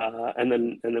 And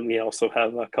then we also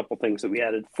have a couple things that we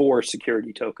added for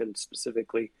security tokens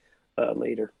specifically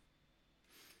later.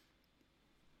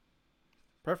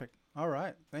 Perfect. All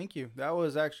right. Thank you. That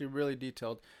was actually really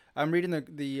detailed. I'm reading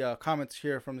the comments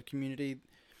here from the community.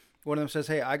 One of them says,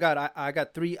 "Hey, I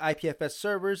got 3 IPFS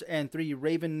servers and 3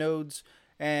 Raven nodes,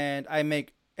 and I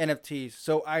make NFTs,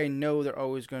 so I know they're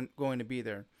always going to be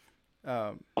there."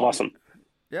 Awesome.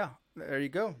 Yeah. There you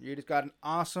go. You just got an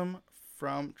awesome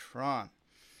from Tron.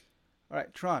 All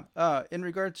right, Tron, in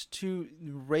regards to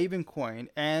Ravencoin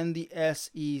and the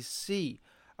SEC,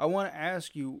 I want to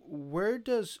ask you, where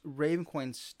does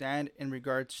Ravencoin stand in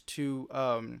regards to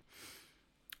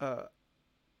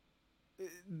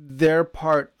their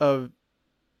part of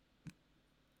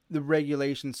the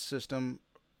regulation system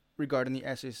regarding the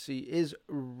SEC? Is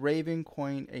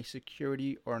Ravencoin a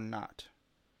security or not?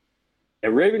 Yeah,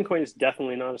 Ravencoin is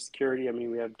definitely not a security. I mean,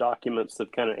 we have documents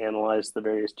that kind of analyze the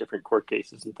various different court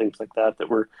cases and things like that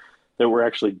were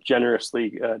actually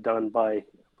generously done by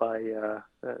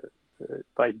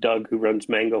Doug, who runs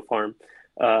Mango Farm.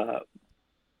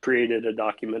 Created a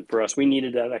document for us. We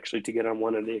needed that actually to get on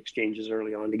one of the exchanges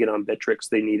early on. To get on Bittrex,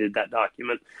 they needed that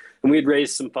document, and we had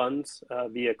raised some funds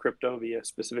via crypto,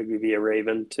 specifically via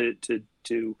Raven,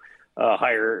 to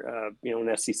hire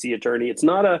an SEC attorney. It's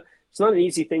not an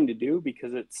easy thing to do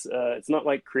because it's not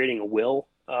like creating a will.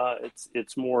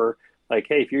 It's more like,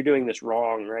 hey, if you're doing this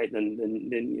wrong, right, then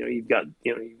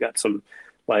you've got some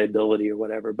liability or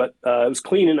whatever. But it was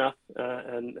clean enough,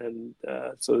 and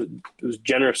so it was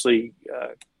generously.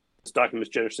 This document was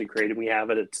generously created. We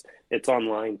have it. It's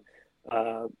online,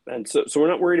 and so we're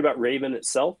not worried about Raven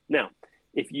itself. Now,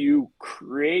 if you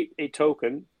create a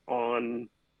token on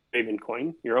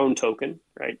Ravencoin, your own token,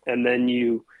 right, and then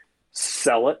you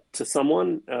sell it to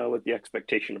someone with the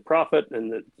expectation of profit,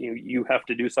 and that you have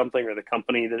to do something, or the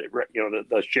company that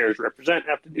the shares represent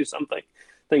have to do something,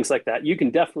 things like that. You can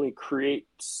definitely create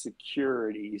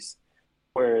securities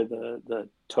where the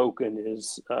token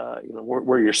is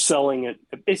where you're selling it.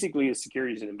 Basically, a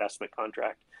security is an investment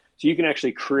contract, so you can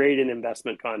actually create an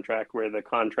investment contract where the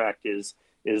contract is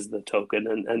the token,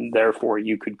 and therefore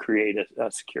you could create a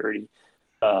security.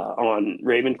 on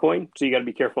Ravencoin. So you got to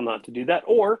be careful not to do that.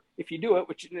 Or if you do it,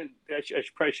 which I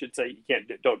probably should say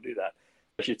you don't do that.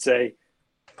 I should say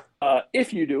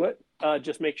if you do it,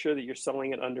 just make sure that you're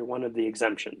selling it under one of the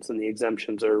exemptions. And the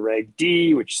exemptions are Reg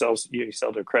D, which you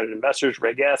sell to accredited investors,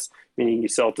 Reg S, meaning you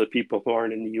sell to people who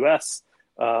aren't in the U.S.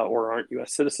 Or aren't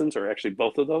U.S. citizens, or actually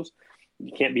both of those.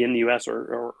 You can't be in the U.S.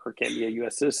 or can't be a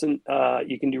U.S. citizen.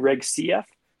 You can do Reg CF,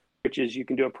 which is you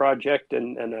can do a project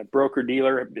and a broker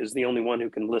dealer is the only one who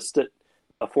can list it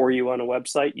for you on a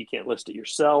website. You can't list it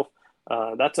yourself.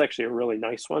 That's actually a really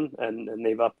nice one, and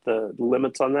they've upped the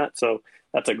limits on that. So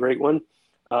that's a great one.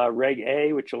 Reg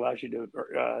A, which allows you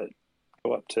to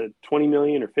go up to 20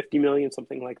 million or 50 million,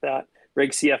 something like that.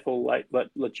 Reg CF will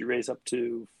let you raise up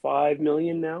to 5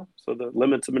 million now. So the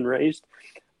limits have been raised.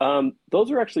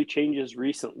 Those are actually changes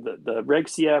recent. The Reg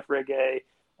CF, Reg A,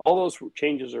 all those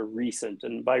changes are recent.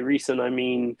 And by recent, I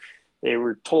mean they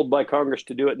were told by Congress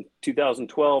to do it in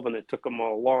 2012, and it took them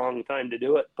a long time to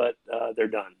do it, but they're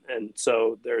done. And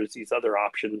so there's these other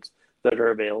options that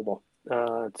are available.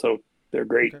 So they're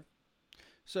great. Okay.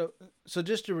 So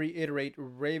just to reiterate,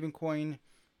 Ravencoin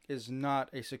is not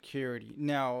a security.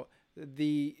 Now,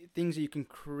 the things that you can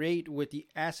create with the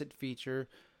asset feature,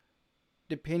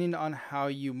 depending on how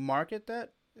you market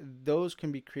that, those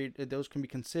can be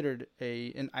considered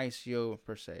an ICO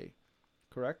per se,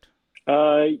 correct?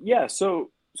 Yeah.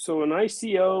 So an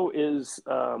ICO is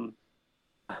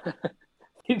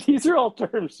these are all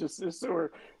terms just so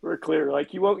we're clear.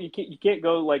 Like you can't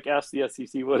go like ask the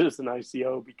SEC what is an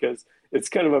ICO, because it's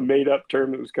kind of a made up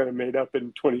term that was kind of made up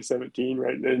in 2017,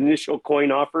 right? An initial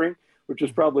coin offering, which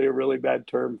is probably a really bad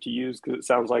term to use because it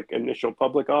sounds like initial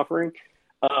public offering.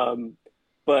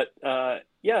 But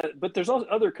there's also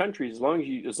other countries, as long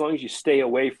as you stay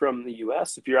away from the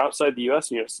U.S. If you're outside the U.S.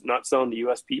 and you're not selling to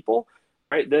U.S. people,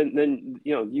 right? Then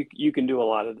you can do a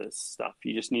lot of this stuff.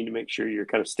 You just need to make sure you're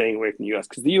kind of staying away from the U.S.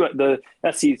 because the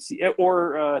SEC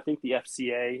or I think the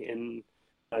FCA in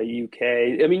UK.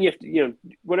 I mean, you have to,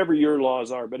 whatever your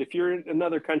laws are. But if you're in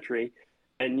another country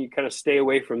and you kind of stay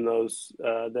away from those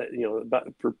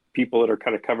for people that are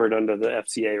kind of covered under the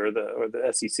FCA or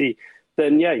the SEC,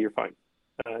 then yeah, you're fine.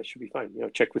 It should be fine.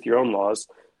 Check with your own laws.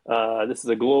 This is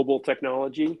a global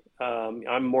technology.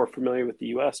 I'm more familiar with the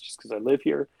U.S. just because I live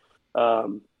here.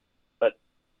 But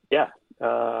yeah.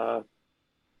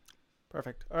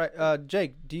 Perfect. All right,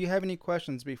 Jake, do you have any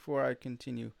questions before I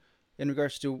continue in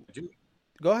regards to? I do.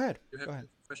 Go ahead. Go ahead.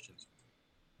 Questions.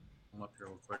 I'm up here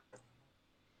real quick.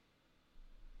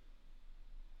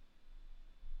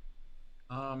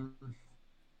 Tron,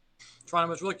 I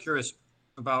was really curious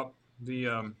about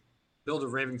the build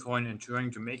of Ravencoin and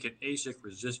trying to make it ASIC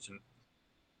resistant.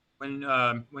 When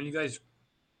you guys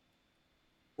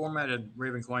formatted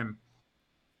Ravencoin,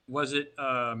 was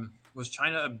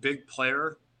China a big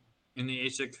player in the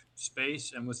ASIC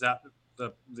space, and was that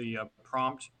the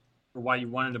prompt for why you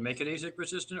wanted to make it ASIC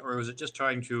resistant, or was it just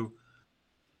trying to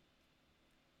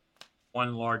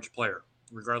one large player,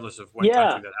 regardless of what country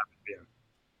that happened to be in?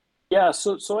 Yeah,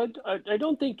 so I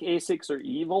don't think ASICs are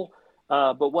evil,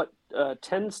 but what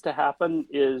tends to happen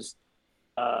is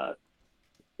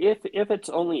if it's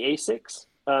only ASICs,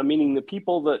 meaning the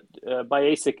people that buy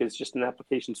ASIC is just an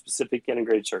application-specific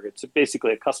integrated circuit. It's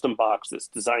basically a custom box that's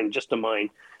designed just to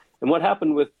mine. And what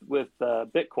happened with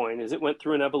Bitcoin is it went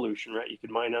through an evolution, right? You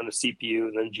could mine on a CPU,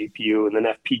 and then GPU, and then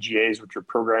FPGAs, which are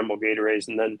programmable gate arrays,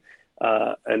 and then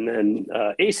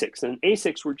ASICs. And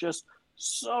ASICs were just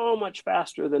so much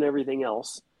faster than everything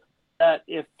else that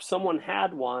if someone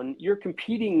had one, you're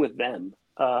competing with them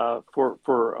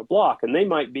for a block, and they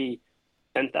might be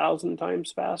 10,000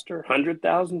 times faster,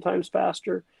 100,000 times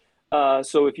faster.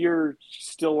 So if you're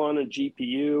still on a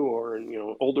GPU or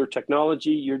older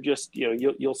technology, you're just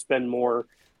you'll spend more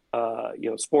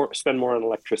spend more on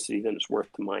electricity than it's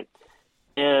worth to mine,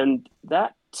 and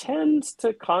that tends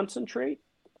to concentrate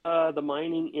the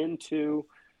mining into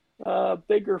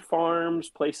bigger farms,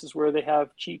 places where they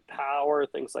have cheap power,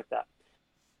 things like that.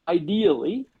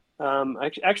 Ideally, I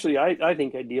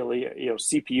think ideally,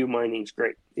 CPU mining is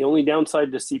great. The only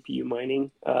downside to CPU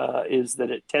mining is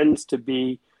that it tends to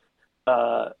be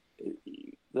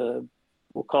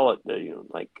we'll call it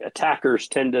like attackers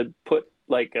tend to put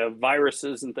like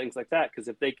viruses and things like that, because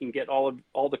if they can get all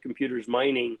the computers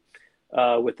mining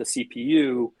with the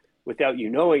CPU without you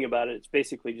knowing about it, it's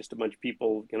basically just a bunch of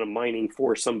people mining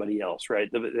for somebody else, right?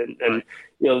 And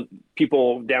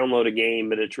people download a game,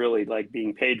 but it's really like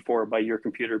being paid for by your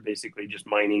computer, basically just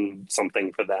mining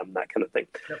something for them, that kind of thing.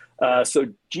 Yep. So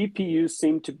GPUs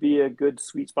seem to be a good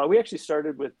sweet spot. We actually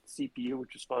started with CPU,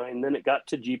 which was fine. Then it got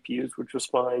to GPUs, which was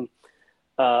fine.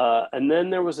 And then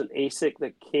there was an ASIC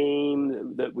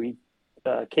that we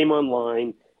came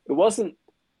online. It wasn't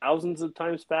thousands of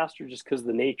times faster just because of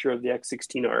the nature of the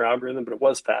X16R algorithm, but it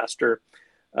was faster.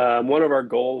 One of our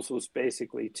goals was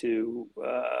basically to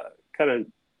kind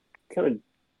of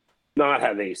not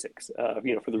have ASICs,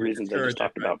 for the reasons I just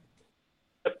talked about.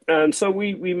 And so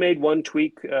we made one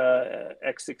tweak, X16R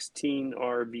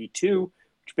V2,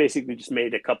 which basically just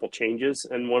made a couple changes.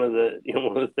 And one of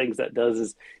the things that does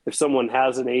is if someone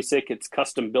has an ASIC, it's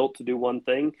custom built to do one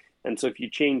thing. And so if you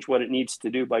change what it needs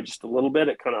to do by just a little bit,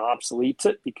 it kind of obsoletes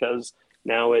it because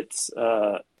now it's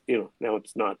now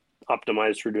it's not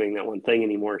optimized for doing that one thing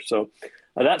anymore. So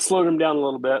that slowed them down a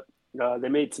little bit. They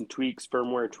made some tweaks,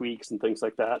 firmware tweaks, and things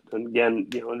like that. And again,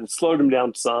 and it slowed them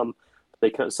down some.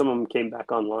 Some of them came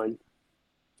back online,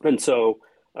 and so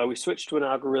we switched to an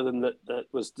algorithm that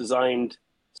was designed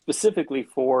specifically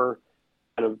for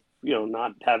kind of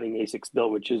not having ASICs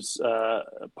built, which is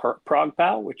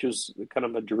ProgPow, which is kind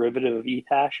of a derivative of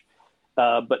Ethash.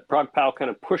 But ProgPow kind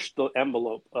of pushed the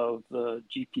envelope of the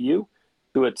GPU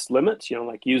to its limits,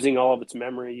 like using all of its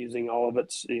memory, using all of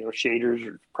its shaders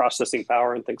or processing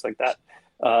power and things like that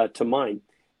to mine.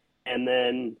 And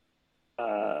then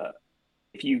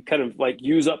if you kind of like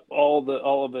use up all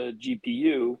of a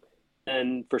GPU,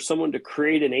 and for someone to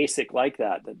create an ASIC like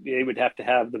that they would have to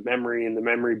have the memory and the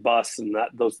memory bus and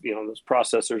those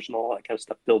processors and all that kind of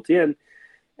stuff built in.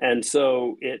 And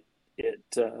so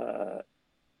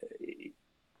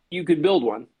you could build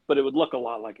one, but it would look a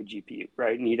lot like a GPU,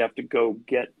 right? And you'd have to go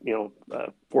get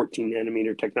 14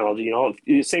 nanometer technology, all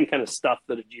the same kind of stuff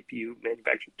that a GPU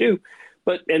manufacturer do.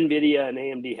 But NVIDIA and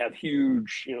AMD have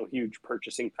huge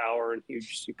purchasing power and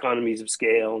huge economies of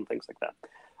scale and things like that.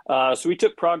 So we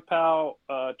took ProgPow,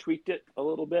 tweaked it a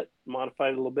little bit,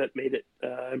 modified it a little bit, made it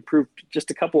improved just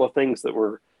a couple of things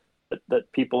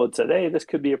that people had said, hey, this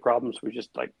could be a problem. So we just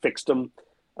fixed them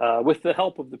with the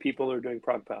help of the people who are doing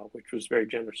ProgPow, which was very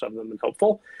generous of them and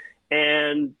helpful.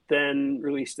 And then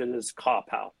released it as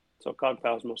CawPow. So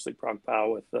CawPow is mostly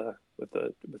ProgPow with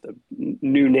a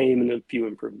new name and a few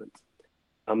improvements.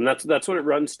 That's what it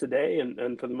runs today,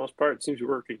 and for the most part, it seems to be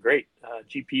working great.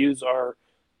 GPUs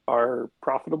are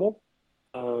profitable.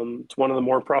 It's one of the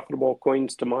more profitable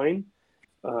coins to mine,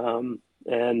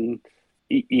 and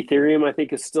Ethereum I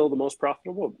think is still the most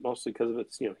profitable, mostly because of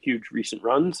its huge recent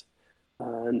runs.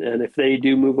 And if they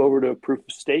do move over to proof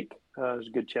of stake, there's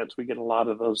a good chance we get a lot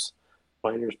of those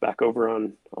miners back over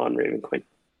on Ravencoin,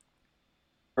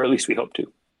 or at least we hope to.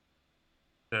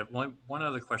 One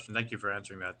other question. Thank you for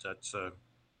answering that. That's a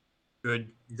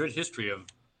good history of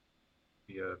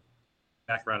the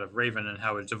background of Raven and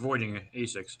how it's avoiding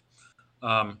ASICs.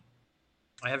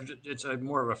 It's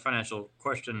more of a financial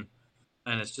question,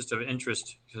 and it's just of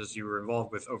interest because you were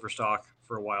involved with Overstock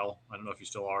for a while. I don't know if you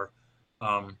still are.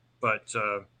 But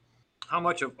how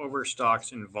much of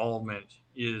Overstock's involvement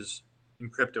is in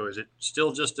crypto? Is it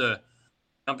still just a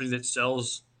company that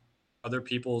sells other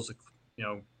people's,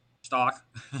 stock,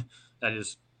 that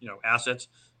is, assets,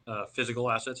 physical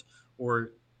assets,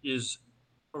 or is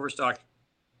Overstock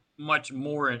much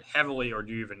more heavily, or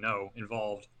do you even know,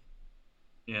 involved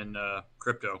in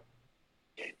crypto?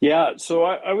 Yeah, so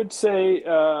I would say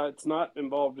it's not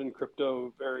involved in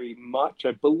crypto very much.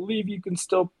 I believe you can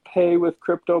still pay with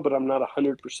crypto, but I'm not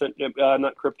 100%,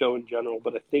 not crypto in general,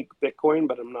 but I think Bitcoin,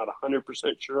 but I'm not 100%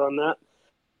 sure on that.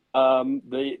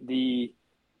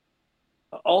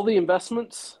 All the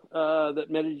investments that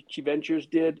Medici Ventures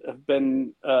did have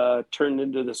been turned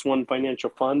into this one financial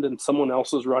fund, and someone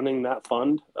else is running that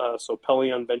fund. So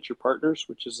Pelion Venture Partners,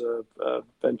 which is a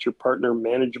venture partner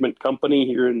management company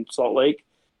here in Salt Lake,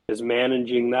 is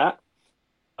managing that.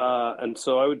 And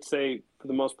so I would say, for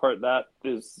the most part, that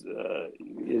is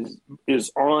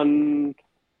on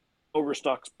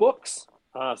Overstock's books.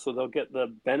 So they'll get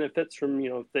the benefits from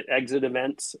the exit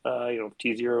events. If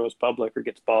T0 is public or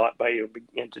gets bought by a big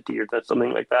entity or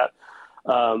something like that.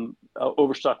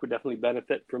 Overstock would definitely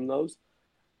benefit from those,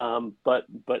 but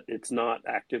it's not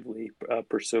actively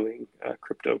pursuing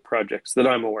crypto projects that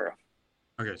I'm aware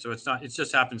of. Okay, so it's not. It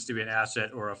just happens to be an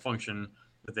asset or a function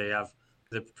that they have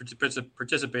that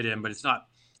participate in, but it's not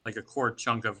like a core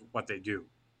chunk of what they do.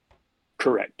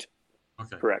 Correct.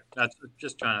 Okay. Correct. That's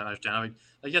just trying to understand.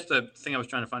 I guess the thing I was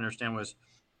trying to understand was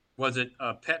it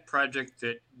a pet project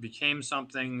that became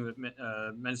something,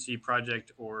 Mency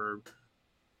project, or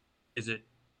is it,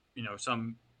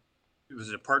 was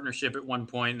it a partnership at one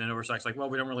point, and then Overstock's like,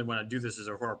 well, we don't really want to do this as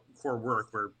a core work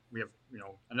where we have,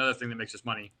 another thing that makes us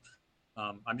money.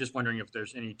 I'm just wondering if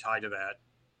there's any tie to that,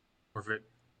 or if it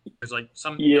There's like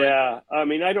some. Yeah, I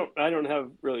mean, I don't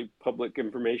have really public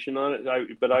information on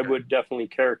it, but I Okay. would definitely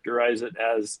characterize it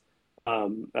as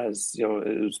it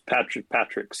was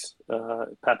Patrick's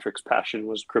passion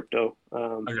was crypto.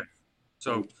 Okay.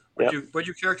 So And yeah, would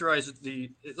you characterize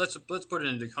let's put it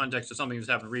into context of something that's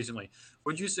happened recently.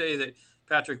 Would you say that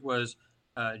Patrick was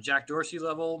Jack Dorsey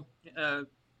level uh,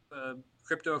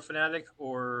 crypto fanatic,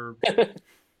 or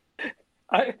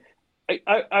I,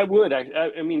 I would.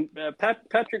 I mean,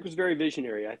 Patrick was very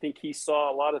visionary. I think he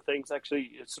saw a lot of things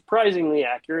actually surprisingly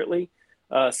accurately,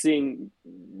 seeing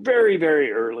very,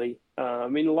 very early. I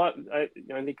mean, I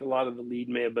think a lot of the lead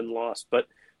may have been lost, but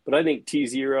I think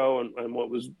T0 and what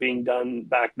was being done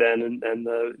back then, and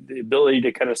the ability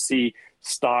to kind of see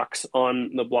stocks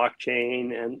on the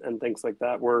blockchain and things like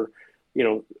that were,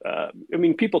 I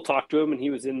mean, people talked to him, and he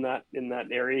was in that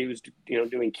area. He was,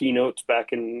 doing keynotes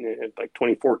back in like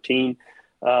 2014.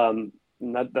 And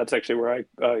that's actually where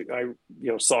I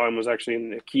saw him, was actually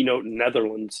in a keynote in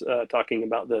Netherlands, talking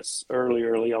about this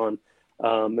early on.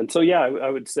 And so yeah, I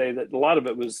would say that a lot of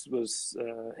it was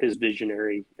his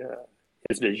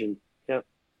vision. Yeah.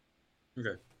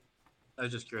 okay? I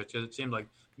was just curious because it seemed like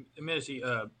Medici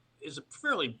is a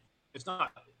fairly. It's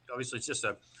not obviously it's just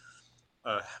a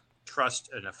trust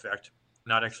and effect,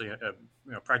 not actually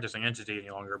a practicing entity any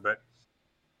longer. But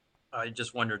I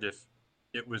just wondered if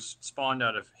it was spawned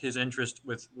out of his interest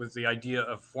with the idea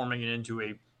of forming it into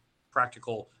a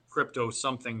practical crypto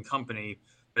something company.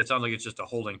 But it sounds like it's just a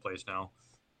holding place now.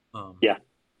 Um, Yeah.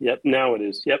 Yep. Now it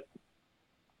is. Yep.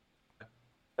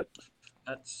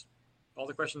 that's all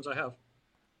the questions I have.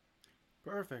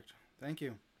 Perfect. Thank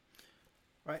you.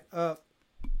 Right. Let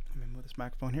me move this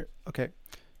microphone here. Okay.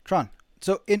 Tron.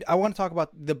 So I want to talk about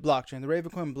the blockchain, the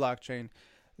Ravencoin blockchain.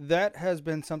 That has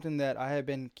been something that I have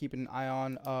been keeping an eye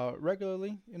on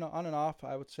regularly, on and off,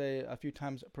 I would say a few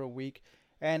times per week.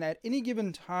 And at any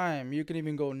given time, you can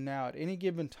even go now, at any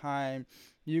given time,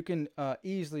 you can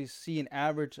easily see an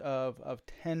average of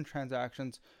 10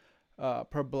 transactions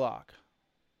per block,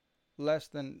 less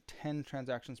than 10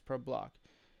 transactions per block.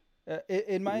 In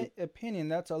Mhm. my opinion,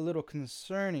 that's a little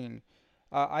concerning.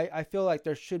 I feel like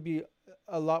there should be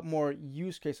a lot more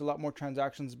use case, a lot more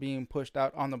transactions being pushed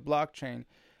out on the blockchain.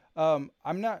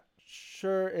 I'm not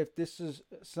sure if this is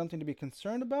something to be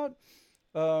concerned about,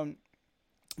 um,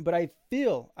 but I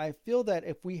feel that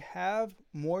if we have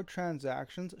more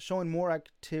transactions showing more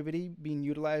activity being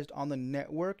utilized on the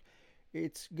network,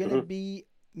 it's gonna Mhm. be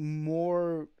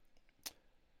more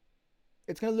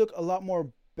it's going to look a lot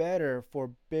more better for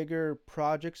bigger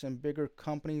projects and bigger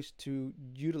companies to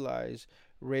utilize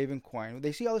Ravencoin.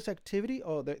 They see all this activity,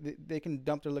 oh, they can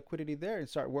dump their liquidity there and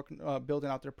start working, building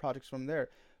out their projects from there.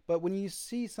 But when you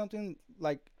see something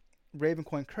like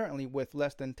Ravencoin currently with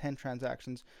less than 10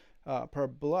 transactions per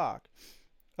block,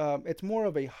 it's more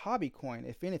of a hobby coin,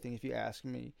 if anything, if you ask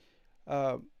me.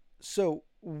 Uh, so,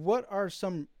 what are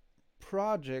some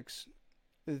projects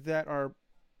that are,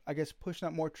 I guess, pushing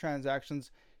out more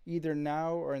transactions either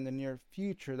now or in the near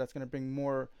future that's going to bring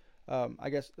more, I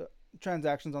guess,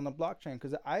 transactions on the blockchain?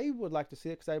 Because I would like to see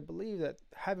it, because I believe that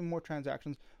having more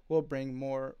transactions will bring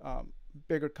more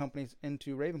bigger companies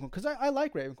into Ravencoin. Because I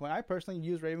like Ravencoin. I personally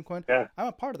use Ravencoin. Yeah. I'm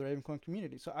a part of the Ravencoin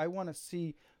community. So I want to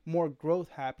see more growth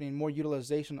happening, more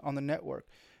utilization on the network.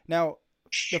 Now, the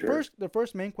Sure.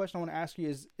 first main question I want to ask you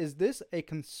is this a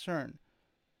concern?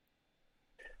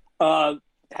 Uh,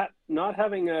 Not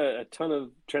having a ton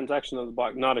of transactions on the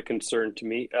block, not a concern to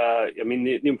me. I mean,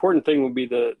 the important thing would be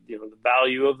the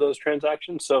value of those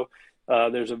transactions. So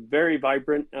there's a very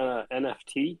vibrant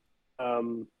NFT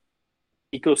um,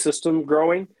 ecosystem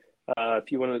growing.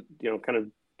 If you want to, kind of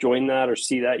join that or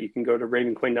see that, you can go to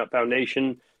Ravencoin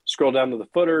Foundation, scroll down to the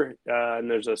footer,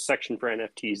 and there's a section for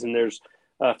NFTs. And there's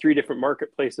three different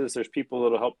marketplaces. There's people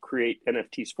that'll help create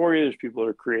NFTs for you. There's people that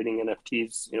are creating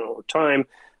NFTs, over time.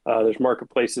 There's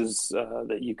marketplaces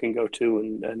that you can go to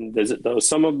and visit those.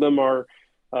 Some of them are,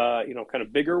 kind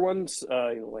of bigger ones,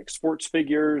 like sports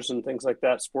figures and things like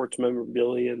that, sports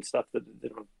memorabilia and stuff that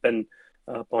have been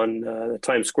up on the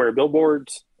Times Square billboard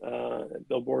or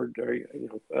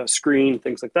screen,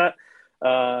 things like that.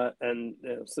 And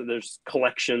so there's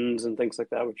collections and things like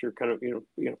that, which are kind of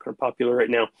kind of popular right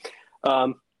now.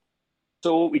 Um,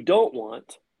 so what we don't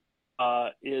want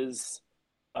is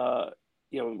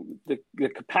the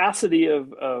capacity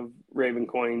of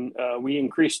Ravencoin. We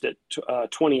increased it to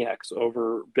 20x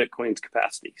over Bitcoin's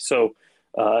capacity. So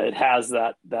it has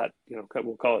that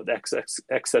we'll call it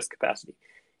excess capacity.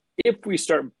 If we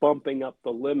start bumping up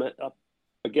the limit up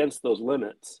against those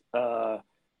limits, that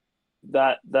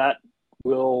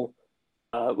will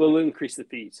increase the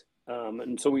fees.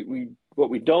 And so we What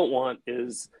we don't want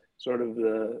is sort of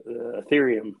the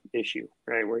Ethereum issue,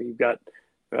 right? Where you've got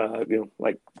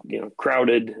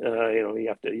crowded, you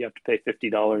have to pay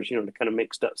 $50, to kind of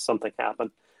make something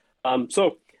happen.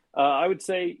 So I would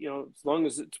say, as long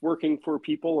as it's working for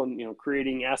people and,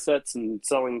 creating assets and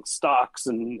selling stocks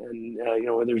and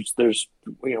there's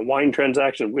wine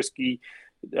transaction, whiskey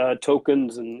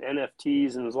tokens and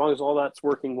NFTs, and as long as all that's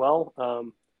working well,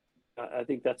 I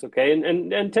think that's okay.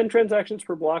 And 10 transactions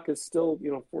per block is still,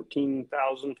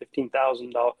 14,000,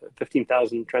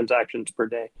 15,000 transactions per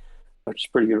day, which is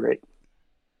pretty good rate.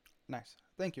 Nice.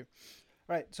 Thank you.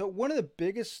 All right. So one of the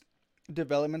biggest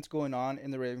developments going on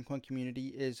in the Ravencoin community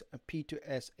is a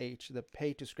P2SH, the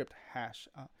pay to script hash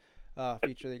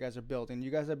feature that you guys are building.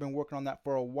 You guys have been working on that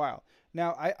for a while.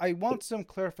 Now, I want some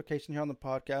clarification here on the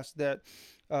podcast that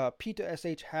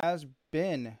P2SH has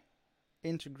been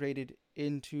integrated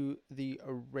into the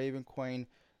Ravencoin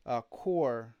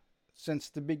core since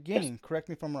the beginning. Yes. Correct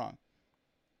me if I'm wrong.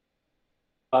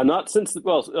 Not since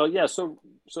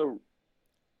So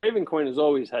Ravencoin has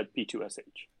always had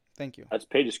P2SH. Thank you. That's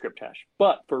pay to script hash,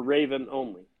 but for Raven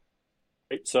only.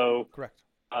 Right? So correct.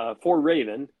 For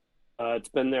Raven, it's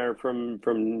been there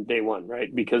from day one,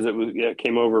 right? Because it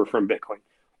came over from Bitcoin.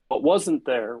 What wasn't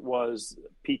there was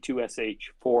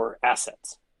P2SH for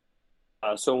assets.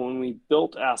 So when we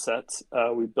built assets,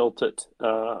 we built it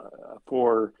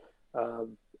for I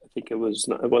think it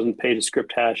wasn't pay to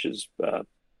script hashes,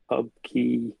 pub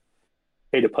key,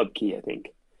 pay to pub key, I think.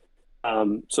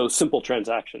 So simple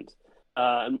transactions.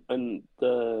 And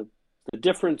the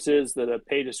difference is that a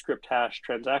pay to script hash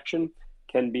transaction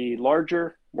can be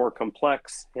larger, more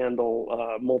complex,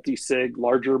 handle multi-sig,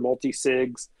 larger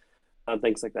multi-sigs,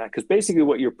 things like that. Because basically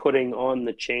what you're putting on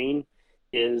the chain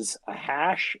is a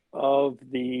hash of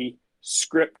the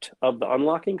script, of the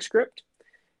unlocking script.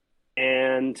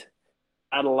 And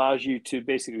that allows you to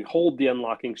basically hold the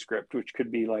unlocking script, which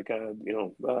could be like a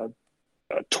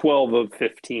 12 of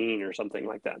 15 or something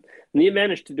like that. And the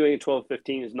advantage to doing a 12 of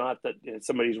 15 is not that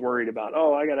somebody's worried about,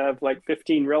 I got to have like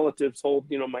 15 relatives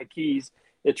hold, my keys.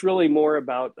 It's really more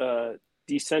about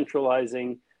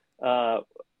decentralizing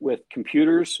with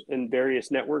computers and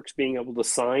various networks being able to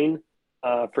sign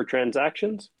for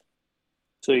transactions.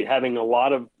 So you're having a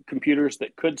lot of computers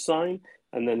that could sign,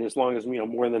 and then as long as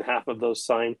more than half of those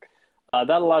sign, that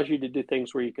allows you to do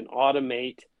things where you can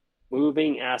automate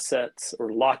moving assets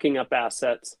or locking up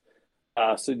assets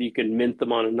so that you can mint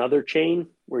them on another chain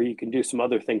where you can do some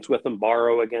other things with them,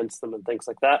 borrow against them and things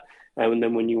like that. And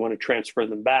then when you want to transfer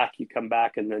them back, you come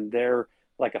back and then they're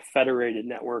like a federated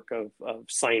network of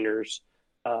signers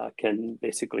can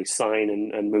basically sign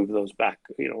and move those back,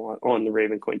 on the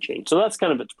Ravencoin chain. So that's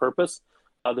kind of its purpose.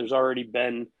 There's already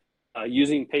been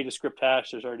using pay to script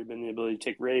hash. There's already been the ability to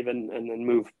take Raven and then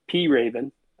move P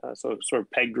Raven, so sort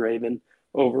of pegged Raven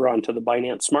over onto the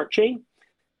Binance Smart Chain.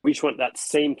 We just want that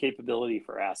same capability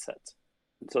for assets.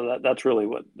 And so that's really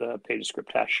what the pay to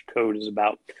script hash code is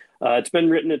about. It's been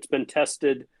written, it's been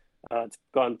tested, it's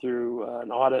gone through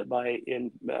an audit by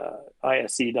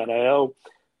ISE.io,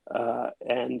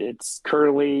 and it's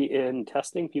currently in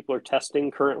testing. People are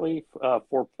testing currently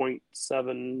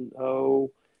 4.70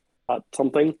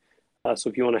 something. So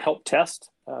if you want to help test,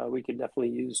 we can definitely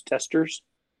use testers.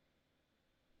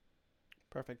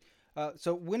 Perfect.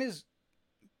 So when is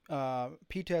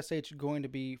P2SH going to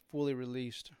be fully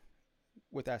released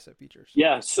with asset features?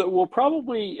 Yeah, so we'll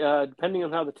probably, depending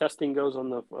on how the testing goes on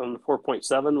the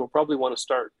 4.7, we'll probably want to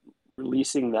start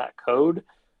releasing that code.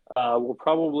 We'll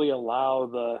probably allow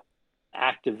the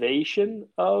activation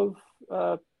of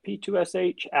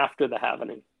P2SH after the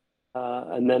halvening.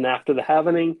 And then after the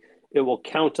halvening, it will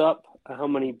count up how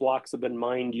many blocks have been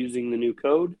mined using the new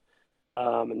code.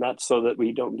 And that's so that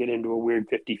we don't get into a weird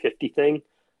 50-50 thing.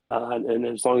 And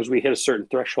as long as we hit a certain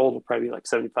threshold, it'll probably be like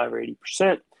 75 or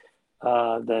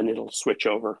 80%, then it'll switch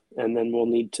over. And then we'll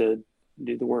need to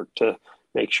do the work to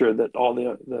make sure that all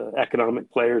the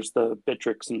economic players, the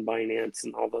Bittrex and Binance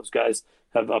and all those guys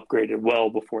have upgraded well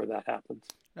before that happens.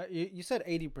 You said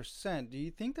 80%. Do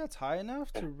you think that's high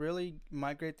enough to really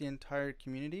migrate the entire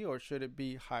community, or should it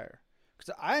be higher?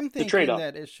 Because I'm thinking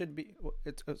that it should be.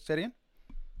 Say it again?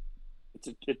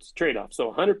 It's a trade-off.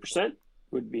 So 100%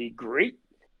 would be great,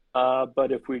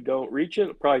 but if we don't reach it,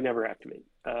 it'll probably never activate.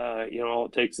 All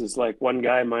it takes is like one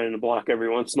guy mining a block every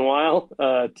once in a while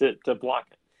to block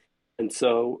it, and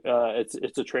so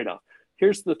it's a trade-off.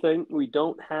 Here's the thing: we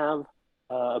don't have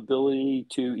ability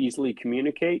to easily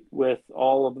communicate with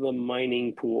all of the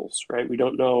mining pools, right? We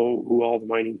don't know who all the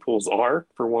mining pools are.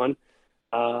 For one,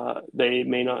 they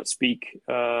may not speak.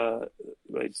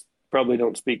 Probably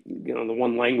don't speak, the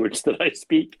one language that I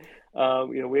speak.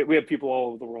 We have people all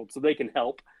over the world, so they can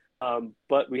help.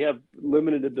 But we have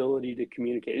limited ability to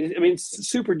communicate. I mean, it's a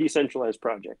super decentralized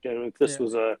project. And if this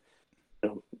was a,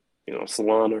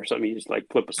 salon or something, you just like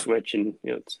flip a switch and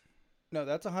it's. No,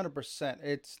 that's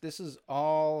 100%. This is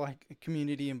all like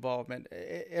community involvement.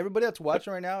 Everybody that's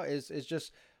watching right now is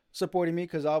just supporting me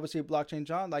because obviously Blockchain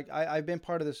John, like I've been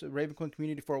part of this Ravencoin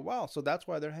community for a while, so that's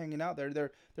why they're hanging out there.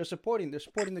 They're supporting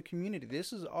the community.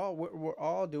 This is all we're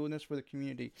all doing this for the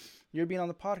community. You're being on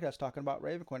the podcast talking about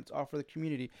Ravencoin. It's all for the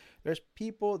community. There's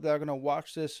people that are gonna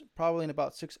watch this probably in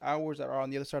about 6 hours that are on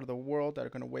the other side of the world that are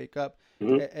gonna wake up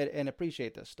and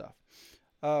appreciate this stuff.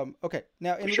 Okay,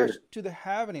 now in regards to the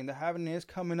halvening is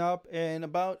coming up in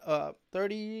about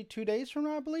 32 days from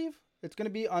now, I believe. It's going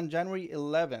to be on January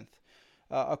 11th,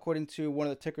 according to one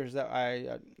of the tickers that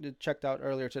I checked out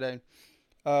earlier today.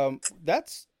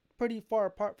 That's pretty far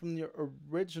apart from the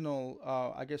original,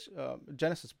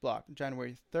 Genesis block,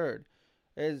 January 3rd.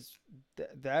 Is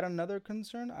that another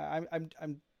concern?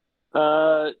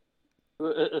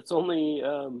 It's only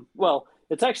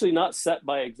it's actually not set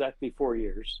by exactly 4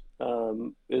 years.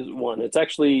 Is one. It's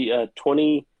actually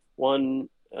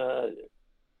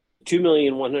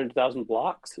 2,100,000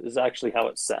 blocks is actually how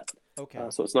it's set. Okay.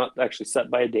 So it's not actually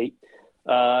set by a date.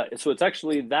 So it's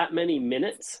actually that many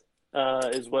minutes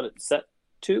is what it's set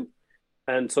to.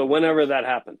 And so whenever that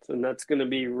happens, and that's going to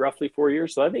be roughly 4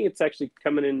 years. So I think it's actually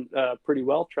coming in pretty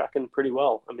well, tracking pretty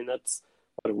well. I mean, that's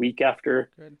a week after.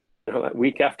 Good. A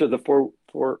week after the 4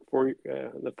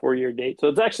 year date. So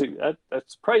it's actually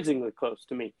that's surprisingly close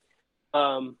to me.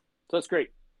 So that's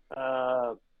great.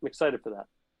 I'm excited for that.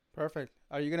 Perfect.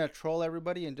 Are you gonna troll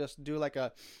everybody and just do like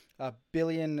a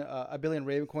billion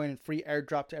Ravencoin and free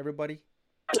airdrop to everybody?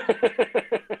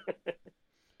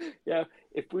 Yeah,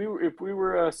 if we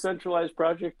were a centralized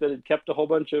project that had kept a whole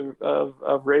bunch of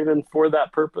Raven for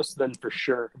that purpose, then for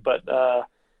sure. But the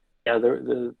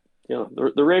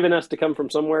Raven has to come from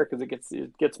somewhere because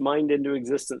it gets mined into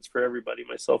existence for everybody,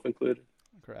 myself included.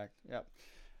 Correct. Yep.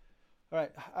 All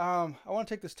right. I want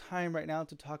to take this time right now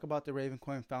to talk about the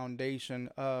Ravencoin Foundation.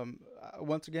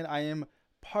 Once again, I am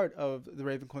part of the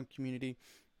Ravencoin community,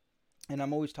 and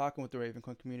I'm always talking with the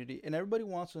Ravencoin community, and everybody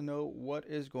wants to know what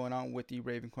is going on with the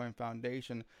Ravencoin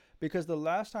Foundation, because the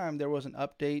last time there was an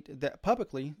update that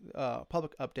public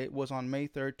update was on May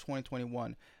 3rd,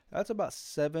 2021. That's about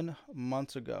 7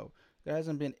 months ago. There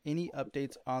hasn't been any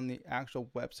updates on the actual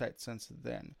website since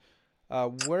then.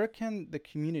 Where can the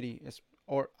community,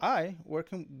 where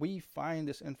can we find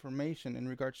this information in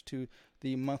regards to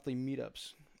the monthly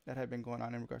meetups that have been going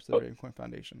on in regards to the Ravencoin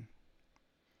Foundation?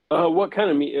 What kind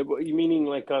of you meaning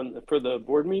like for the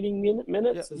board meeting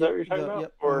minutes? Is that what you're talking about?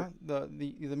 Yep, or the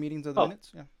meetings of the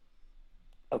minutes? Yeah.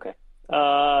 Okay.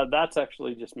 That's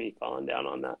actually just me falling down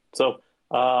on that. So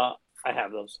I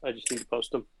have those. I just need to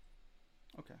post them.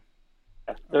 Okay.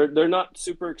 Yeah. They're not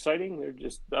super exciting. They're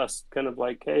just us kind of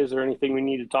like, hey, is there anything we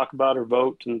need to talk about or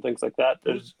vote and things like that?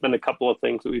 There's been a couple of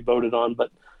things that we voted on,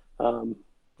 but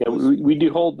we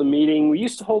do hold the meeting. We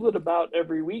used to hold it about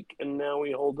every week, and now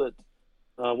we hold it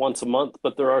once a month.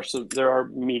 But there are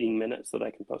meeting minutes that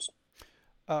I can post.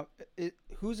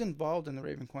 Who's involved in the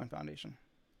Ravencoin Foundation?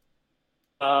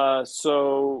 I'm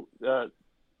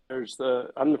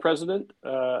the president,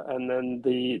 and then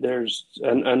there's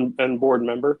and board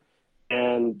member,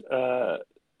 and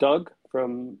Doug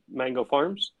from Mango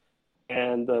Farms,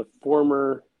 and the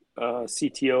former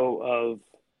CTO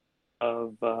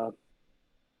of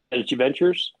Energy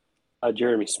Ventures,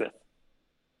 Jeremy Smith.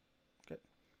 Okay,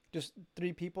 just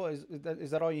 3 people.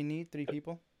 Is that all you need? 3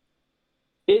 people?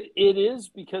 It is,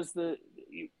 because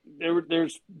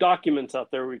there's documents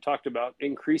out there we talked about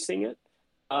increasing it.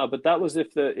 But that was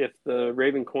if the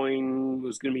Ravencoin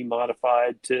was going to be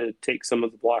modified to take some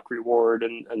of the block reward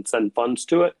and send funds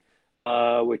to it,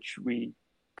 which we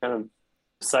kind of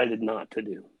decided not to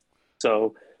do.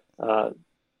 So the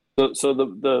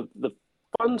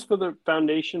funds for the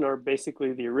foundation are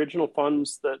basically the original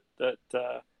funds that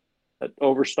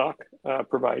Overstock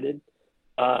provided,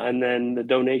 and then the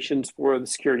donations for the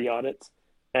security audits,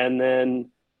 and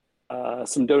then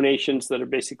some donations that are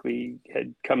basically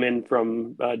had come in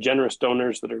from generous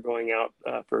donors that are going out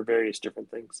for various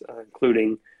different things,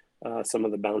 including some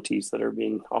of the bounties that are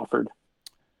being offered.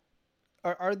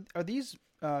 Are these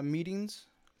meetings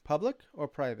public or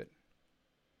private?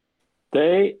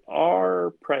 They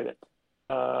are private.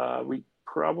 We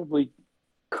probably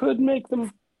could make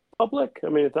them public. I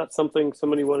mean, if that's something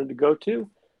somebody wanted to go to,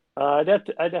 I'd have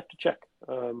to check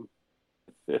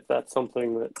if that's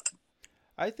something that.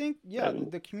 I think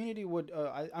the community would.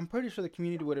 I'm pretty sure the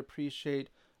community would appreciate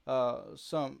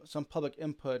some public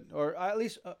input, or at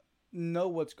least know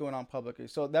what's going on publicly.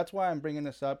 So that's why I'm bringing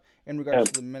this up in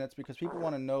regards to the minutes, because people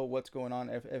want to know what's going on,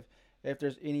 if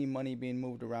there's any money being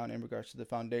moved around in regards to the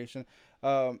foundation,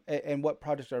 and what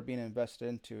projects are being invested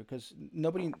into, because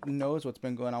nobody knows what's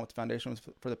been going on with the foundation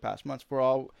for the past months. For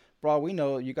all we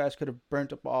know, you guys could have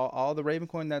burnt up all the Raven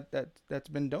coin that's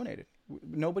been donated.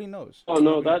 Nobody knows. Oh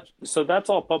no, that's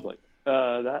all public.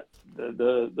 That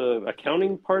the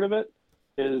accounting part of it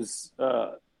is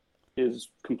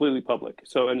completely public.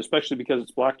 So, and especially because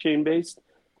it's blockchain based,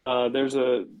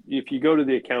 if you go to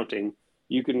the accounting,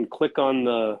 you can click on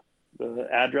the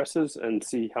addresses and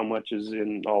see how much is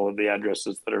in all of the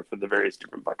addresses that are for the various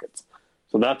different buckets.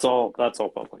 So that's all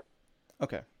public.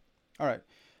 Okay, all right.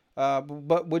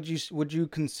 But would you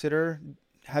consider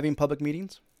having public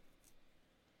meetings?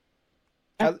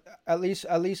 At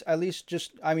least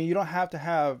just, I mean, you don't have to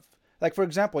have, like, for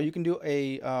example, you can do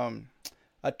a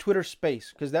Twitter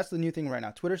space, because that's the new thing right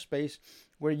now, Twitter space,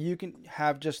 where you can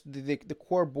have just the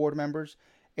core board members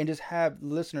and just have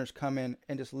listeners come in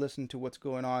and just listen to what's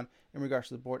going on in regards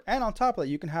to the board. And on top of that,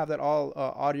 you can have that all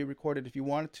audio recorded if you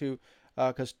wanted to,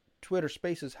 because Twitter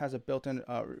Spaces has a built-in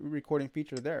recording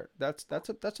feature there. That's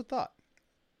a thought.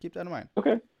 Keep that in mind.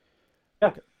 Okay. Yeah.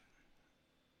 Okay.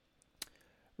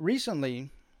 Recently,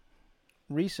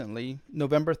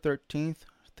 November 13th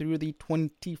through the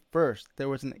 21st, there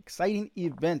was an exciting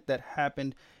event that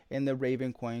happened in the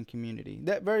Raven coin community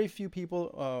that very few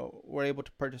people were able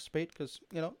to participate, because,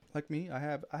 like me, I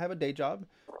have a day job,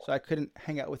 so I couldn't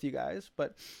hang out with you guys.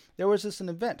 But there was an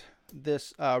event,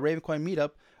 this Raven coin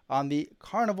meetup on the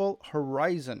Carnival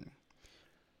Horizon.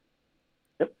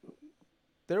 Yep.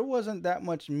 There wasn't that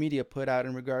much media put out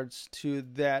in regards to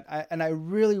that, and I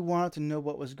really wanted to know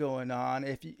what was going on.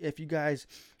 If you guys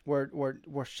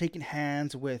were shaking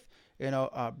hands with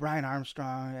Brian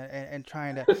Armstrong and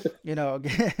trying to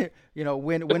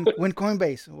win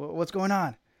Coinbase, what's going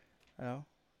on?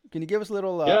 Can you give us a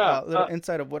little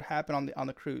insight of what happened on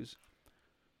the cruise?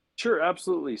 Sure,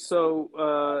 absolutely. So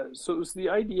it was the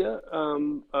idea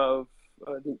of,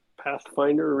 I think,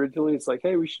 Pathfinder originally. It's like,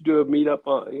 hey, we should do a meetup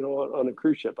on a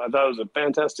cruise ship. I thought it was a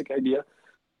fantastic idea.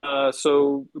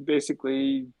 So we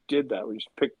basically did that. We just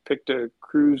picked a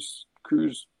cruise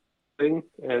thing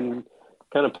and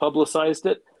kind of publicized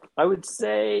it. I would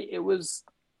say it was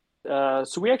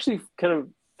so we actually kind of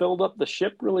filled up the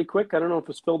ship really quick. I don't know if it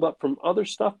was filled up from other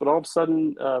stuff, but all of a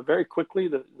sudden, very quickly,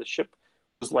 the ship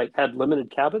was had limited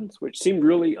cabins, which seemed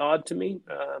really odd to me.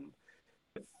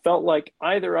 It felt like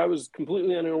either I was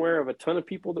completely unaware of a ton of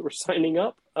people that were signing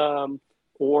up,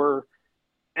 or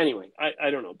anyway, I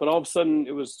don't know. But all of a sudden,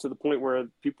 it was to the point where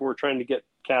people were trying to get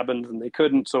cabins and they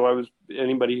couldn't. So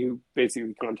anybody who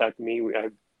basically contacted me, I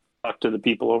talked to the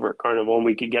people over at Carnival and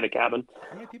we could get a cabin.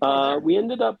 We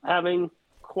ended up having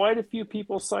quite a few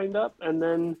people signed up, and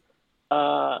then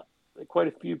quite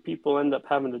a few people end up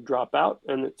having to drop out,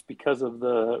 and it's because of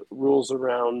the rules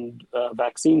around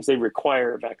vaccines. They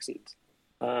require vaccines.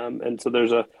 And so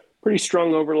there's a pretty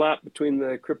strong overlap between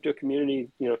the crypto community,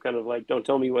 kind of like, don't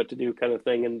tell me what to do kind of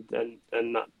thing,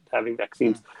 and not having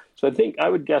vaccines. So I think I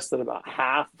would guess that about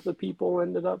half the people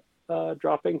ended up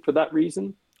dropping for that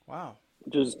reason. Wow.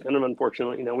 Which is kind of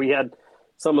unfortunate. We had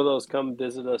some of those come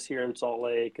visit us here in Salt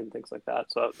Lake and things like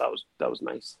that. So that was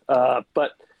nice.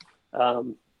 But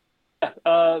the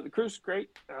cruise was great.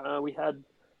 We had,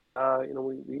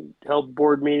 we held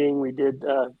board meeting. We did,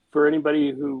 for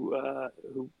anybody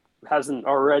who hasn't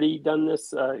already done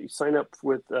this, you sign up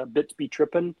with Bitsby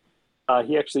Trippin.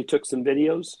 He actually took some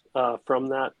videos from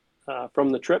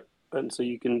the trip. And so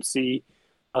you can see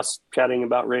us chatting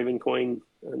about Ravencoin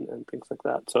and things like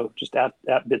that. So just at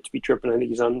Bitsby Trippin. I think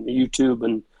he's on YouTube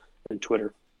and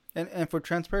Twitter. And for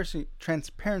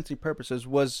transparency purposes,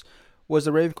 was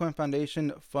the Ravencoin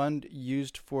Foundation fund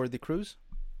used for the cruise?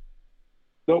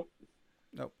 Nope.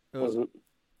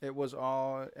 It was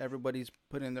all, everybody's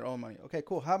putting in their own money. Okay,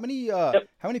 cool. How many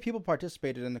people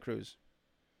participated in the cruise?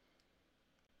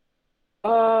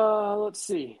 Let's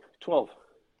see, 12.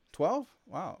 12?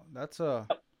 Wow, that's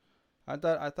I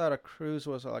thought a cruise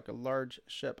was like a large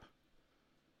ship.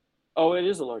 Oh, it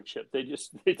is a large ship. They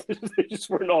just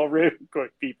weren't all Ravencoin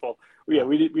people. Yeah,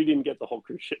 we didn't get the whole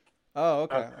cruise ship. Oh,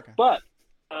 okay. But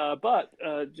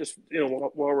just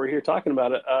while we're here talking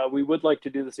about it, we would like to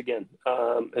do this again.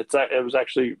 It was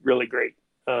actually really great,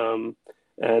 and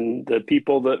the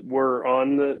people that were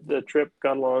on the trip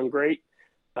got along great.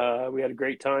 We had a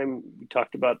great time. We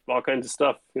talked about all kinds of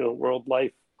stuff, world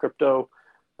life, crypto,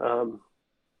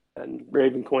 and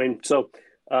Ravencoin. So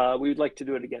we would like to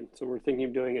do it again. So we're thinking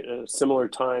of doing it at a similar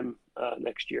time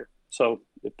next year. So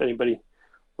if anybody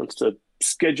wants to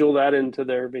schedule that into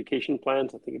their vacation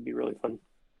plans, I think it'd be really fun.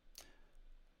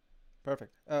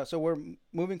 Perfect. So we're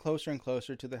moving closer and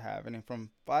closer to the halving from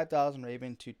 5,000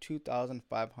 Raven to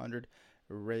 2,500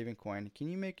 Raven coin. Can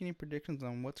you make any predictions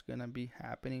on what's going to be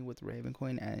happening with Raven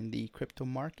coin and the crypto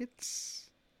markets?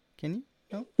 Can you?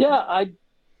 No? Yeah,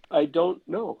 I don't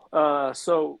know.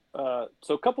 So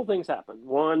a couple things happen.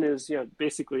 One is,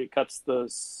 basically it cuts the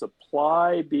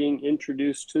supply being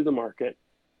introduced to the market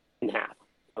in half.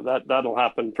 That'll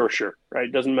happen for sure, right?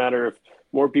 It doesn't matter if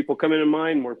more people come in and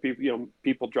mine, more people,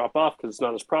 people drop off because it's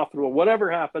not as profitable.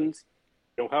 Whatever happens,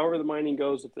 however the mining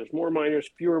goes, if there's more miners,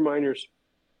 fewer miners,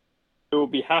 there will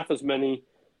be half as many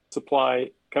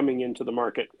supply coming into the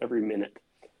market every minute.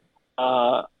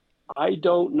 I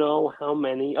don't know how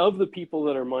many of the people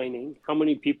that are mining, how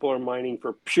many people are mining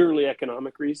for purely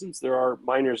economic reasons. There are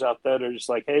miners out there that are just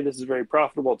like, hey, this is very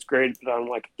profitable. It's great, but I don't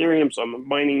like Ethereum, so I'm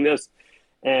mining this.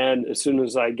 And as soon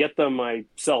as I get them, I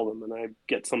sell them and I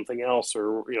get something else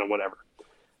or, whatever.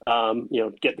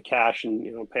 Get the cash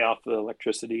and, pay off the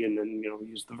electricity and then,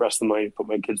 use the rest of the money to put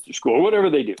my kids through school or whatever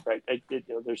they do, right?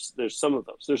 There's some of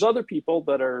those. There's other people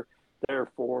that are there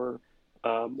for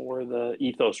more the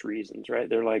ethos reasons, right?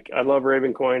 They're like, I love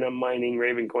Ravencoin, I'm mining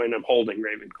Ravencoin, I'm holding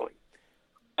Ravencoin.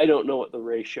 I don't know what the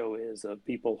ratio is of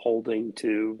people holding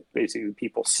to basically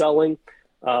people selling.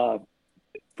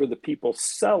 For the people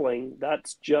selling,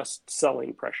 that's just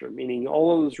selling pressure, meaning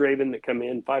all of those Raven that come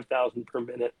in 5,000 per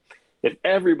minute. If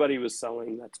everybody was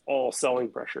selling, that's all selling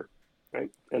pressure, right?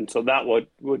 And so that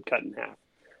would cut in half.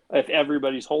 If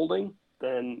everybody's holding,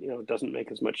 then it doesn't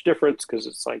make as much difference because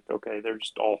it's like, okay, they're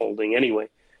just all holding anyway.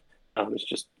 It's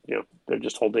just they're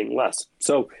just holding less.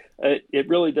 So it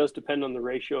really does depend on the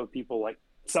ratio of people like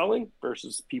selling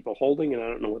versus people holding, and I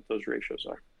don't know what those ratios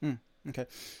are. Okay,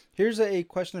 here's a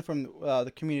question from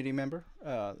the community member,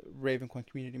 Ravencoin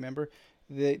community member.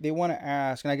 They want to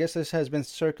ask, and I guess this has been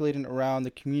circulating around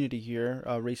the community here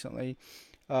recently,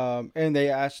 and they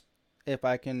asked if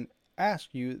I can ask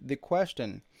you the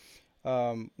question: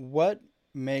 what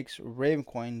makes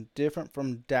Ravencoin different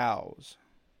from DAOs?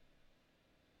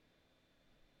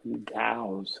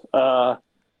 DAOs.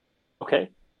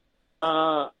 Okay.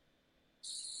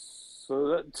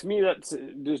 So to me, that's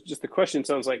just the question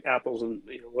sounds like apples and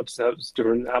what's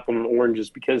different than apple and oranges,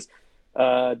 because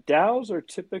DAOs are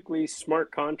typically smart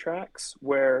contracts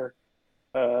where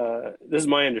this is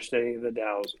my understanding of the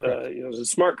DAOs. It's a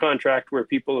smart contract where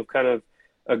people have kind of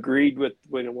agreed with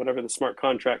whatever the smart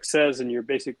contract says, and you're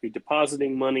basically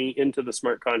depositing money into the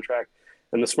smart contract,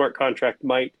 and the smart contract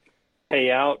might pay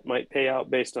out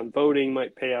based on voting,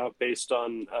 might pay out based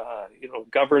on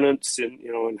governance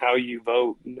and how you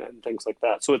vote and things like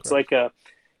that. So it's like a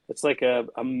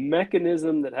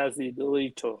mechanism that has the ability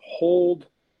to hold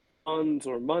funds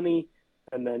or money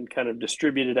and then kind of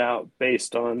distribute it out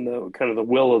based on the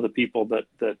will of the people that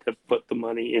have put the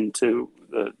money into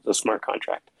the smart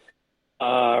contract.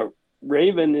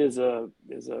 Raven is an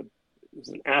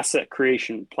asset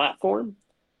creation platform.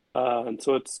 And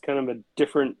so it's kind of a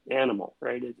different animal,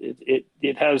 right?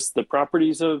 It has the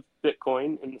properties of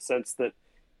Bitcoin in the sense that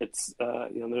it's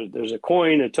there's a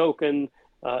coin, a token.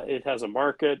 It has a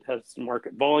market, has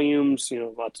market volumes.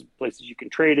 Lots of places you can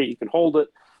trade it, you can hold it,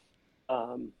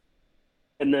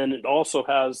 and then it also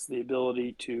has the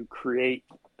ability to create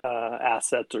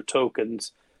assets or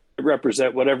tokens that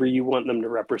represent whatever you want them to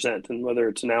represent, and whether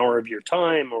it's an hour of your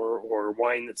time or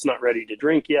wine that's not ready to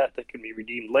drink yet that can be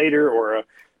redeemed later, or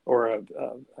a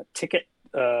ticket,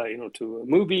 to a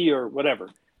movie or whatever,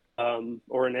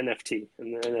 or an NFT.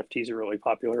 And the NFTs are really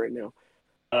popular right now.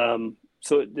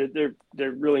 So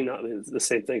they're really not the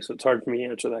same thing. So it's hard for me to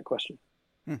answer that question.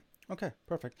 Okay,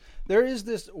 perfect. There is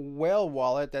this whale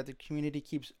wallet that the community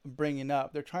keeps bringing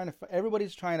up.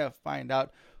 Everybody's trying to find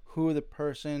out who the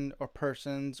person or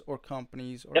persons or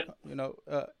companies or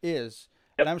is.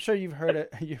 Yep. And I'm sure you've heard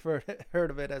it. You've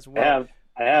heard of it as well.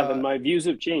 I have, and my views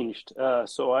have changed.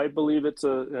 So I believe it's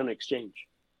an exchange.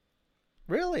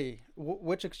 Really?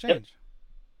 Which exchange?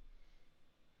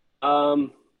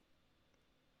 Yep.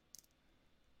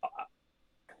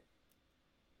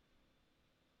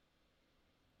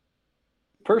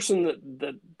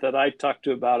 Person that I talked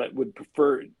to about it would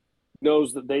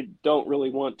knows that they don't really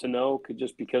want to know,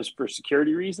 just because for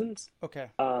security reasons. Okay.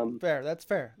 Fair. That's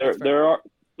fair.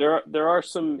 There are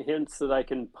some hints that I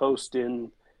can post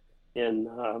in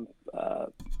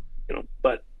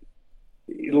but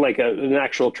like an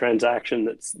actual transaction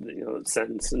that's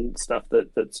sentence and stuff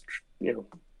that's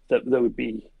that would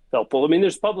be helpful. I mean,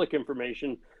 there's public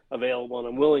information available, and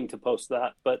I'm willing to post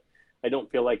that, but I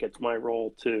don't feel like it's my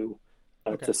role to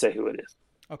say who it is.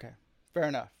 Okay, fair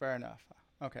enough.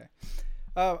 Okay,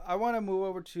 I want to move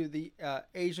over to the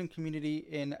Asian community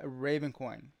in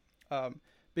Ravencoin.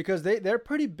 because they're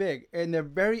pretty big and they're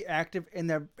very active and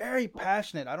they're very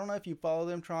passionate. I don't know if you follow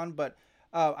them, Tron, but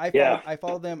I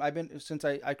follow them. I've been since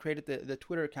I created the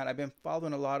Twitter account. I've been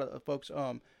following a lot of folks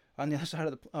on the other side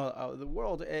of the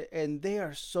world, and they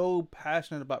are so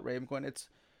passionate about Ravencoin. It's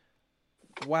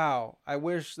wow. I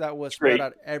wish that was spread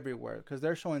out everywhere because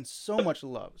they're showing so much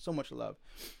love, so much love.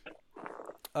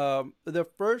 The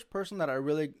first person that I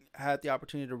really had the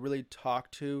opportunity to really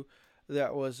talk to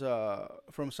that was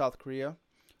from South Korea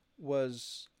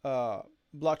was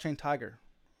Blockchain Tiger,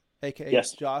 aka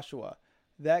Joshua.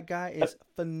 That guy is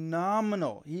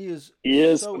phenomenal. He is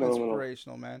so phenomenal.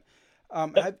 Inspirational, man.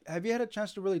 Have you had a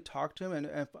chance to really talk to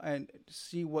him and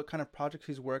see what kind of projects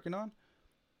he's working on?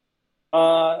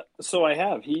 So I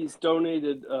have. He's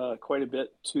donated quite a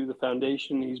bit to the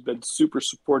foundation. He's been super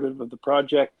supportive of the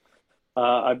project.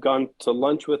 I've gone to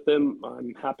lunch with him.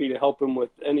 I'm happy to help him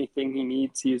with anything he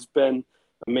needs. He has been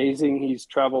amazing. He's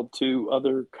traveled to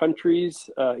other countries.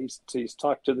 He's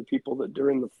talked to the people that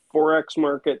during the Forex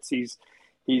markets.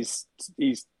 I'm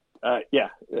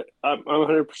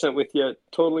 100% with you.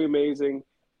 Totally amazing.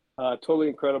 Totally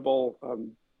incredible.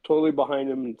 Totally behind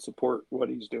him and support what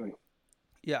he's doing.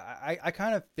 Yeah, I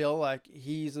kind of feel like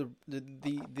he's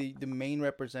the main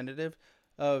representative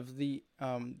of the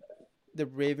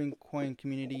Ravencoin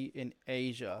community in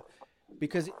Asia,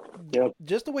 because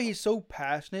just the way he's so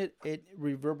passionate, it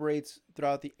reverberates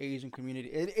throughout the Asian community.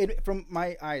 It from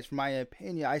my eyes, from my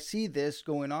opinion, I see this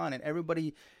going on, and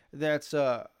everybody that's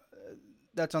on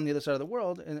the other side of the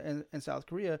world in South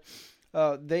Korea,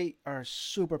 they are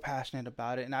super passionate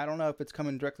about it. And I don't know if it's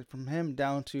coming directly from him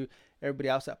down to everybody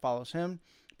else that follows him,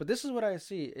 but this is what I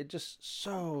see. It's just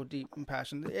so deep and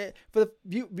passionate. For the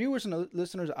viewers and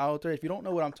listeners out there, if you don't know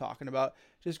what I'm talking about,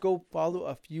 just go follow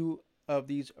a few of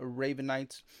these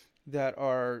Ravenites that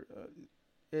are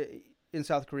in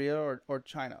South Korea or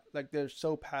China. Like, they're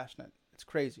so passionate. It's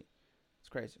crazy. It's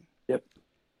crazy. Yep.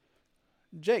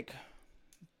 Jake,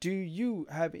 do you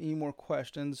have any more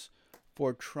questions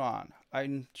for Tron?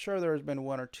 I'm sure there's been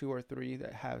one or two or three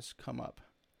that has come up.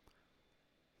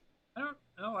 I don't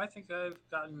know. I think I've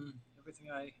gotten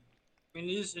everything I mean,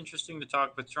 it is interesting to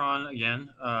talk with Tron again.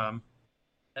 I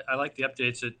like the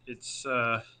updates. It's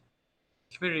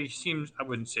community seems, I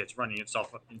wouldn't say it's running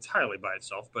itself entirely by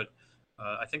itself, but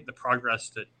I think the progress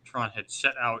that Tron had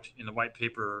set out in the white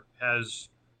paper has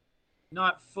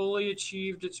not fully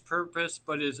achieved its purpose,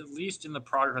 but is at least in the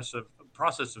process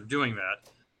of doing that,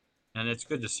 and it's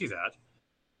good to see that.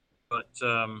 But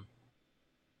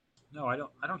no, I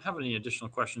don't have any additional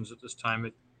questions at this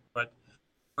time. But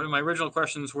what my original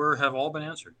questions have all been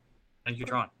answered. Thank you,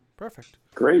 Tron. Perfect.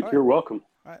 Great. You're welcome.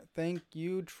 All right. Thank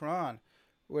you, Tron.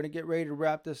 We're going to get ready to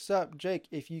wrap this up. Jake,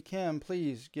 if you can,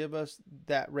 please give us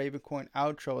that Ravencoin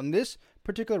outro. And this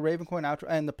particular Ravencoin outro,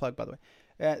 and the plug, by the way,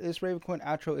 this Ravencoin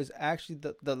outro is actually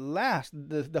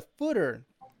the footer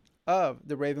of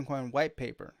the Ravencoin white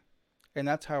paper. And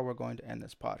that's how we're going to end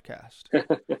this podcast.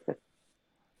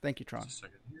 Thank you, Tron. Just a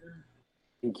second here.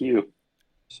 Thank you.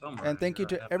 And thank you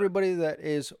to everybody that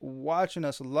is watching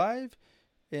us live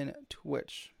in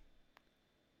Twitch.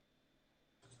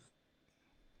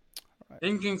 Right.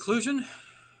 In conclusion,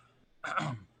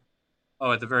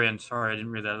 at the very end, sorry, I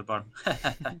didn't read that at the bottom.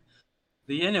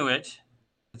 The Inuit,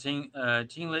 the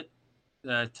Tlingit,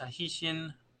 the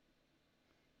Tahitian,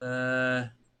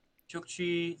 the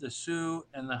Chukchi, the Sioux,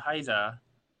 and the Haida,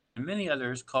 and many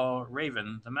others call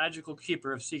Raven the magical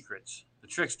keeper of secrets, the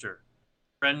trickster,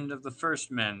 friend of the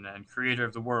first men and creator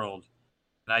of the world,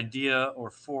 an idea or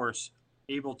force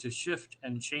able to shift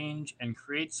and change and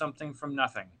create something from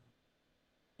nothing.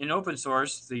 In open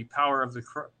source, the power of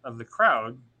the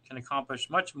crowd can accomplish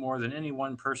much more than any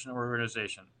one person or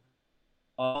organization.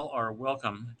 All are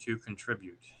welcome to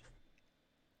contribute.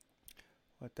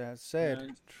 With that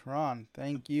said, Tron,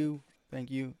 thank you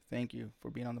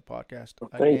for being on the podcast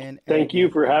Thank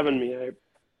you for having me.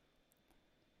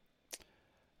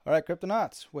 All right,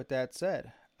 Cryptonauts, with that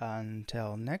said,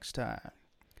 until next time,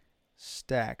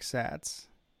 stack sats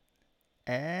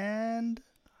and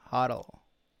hodl.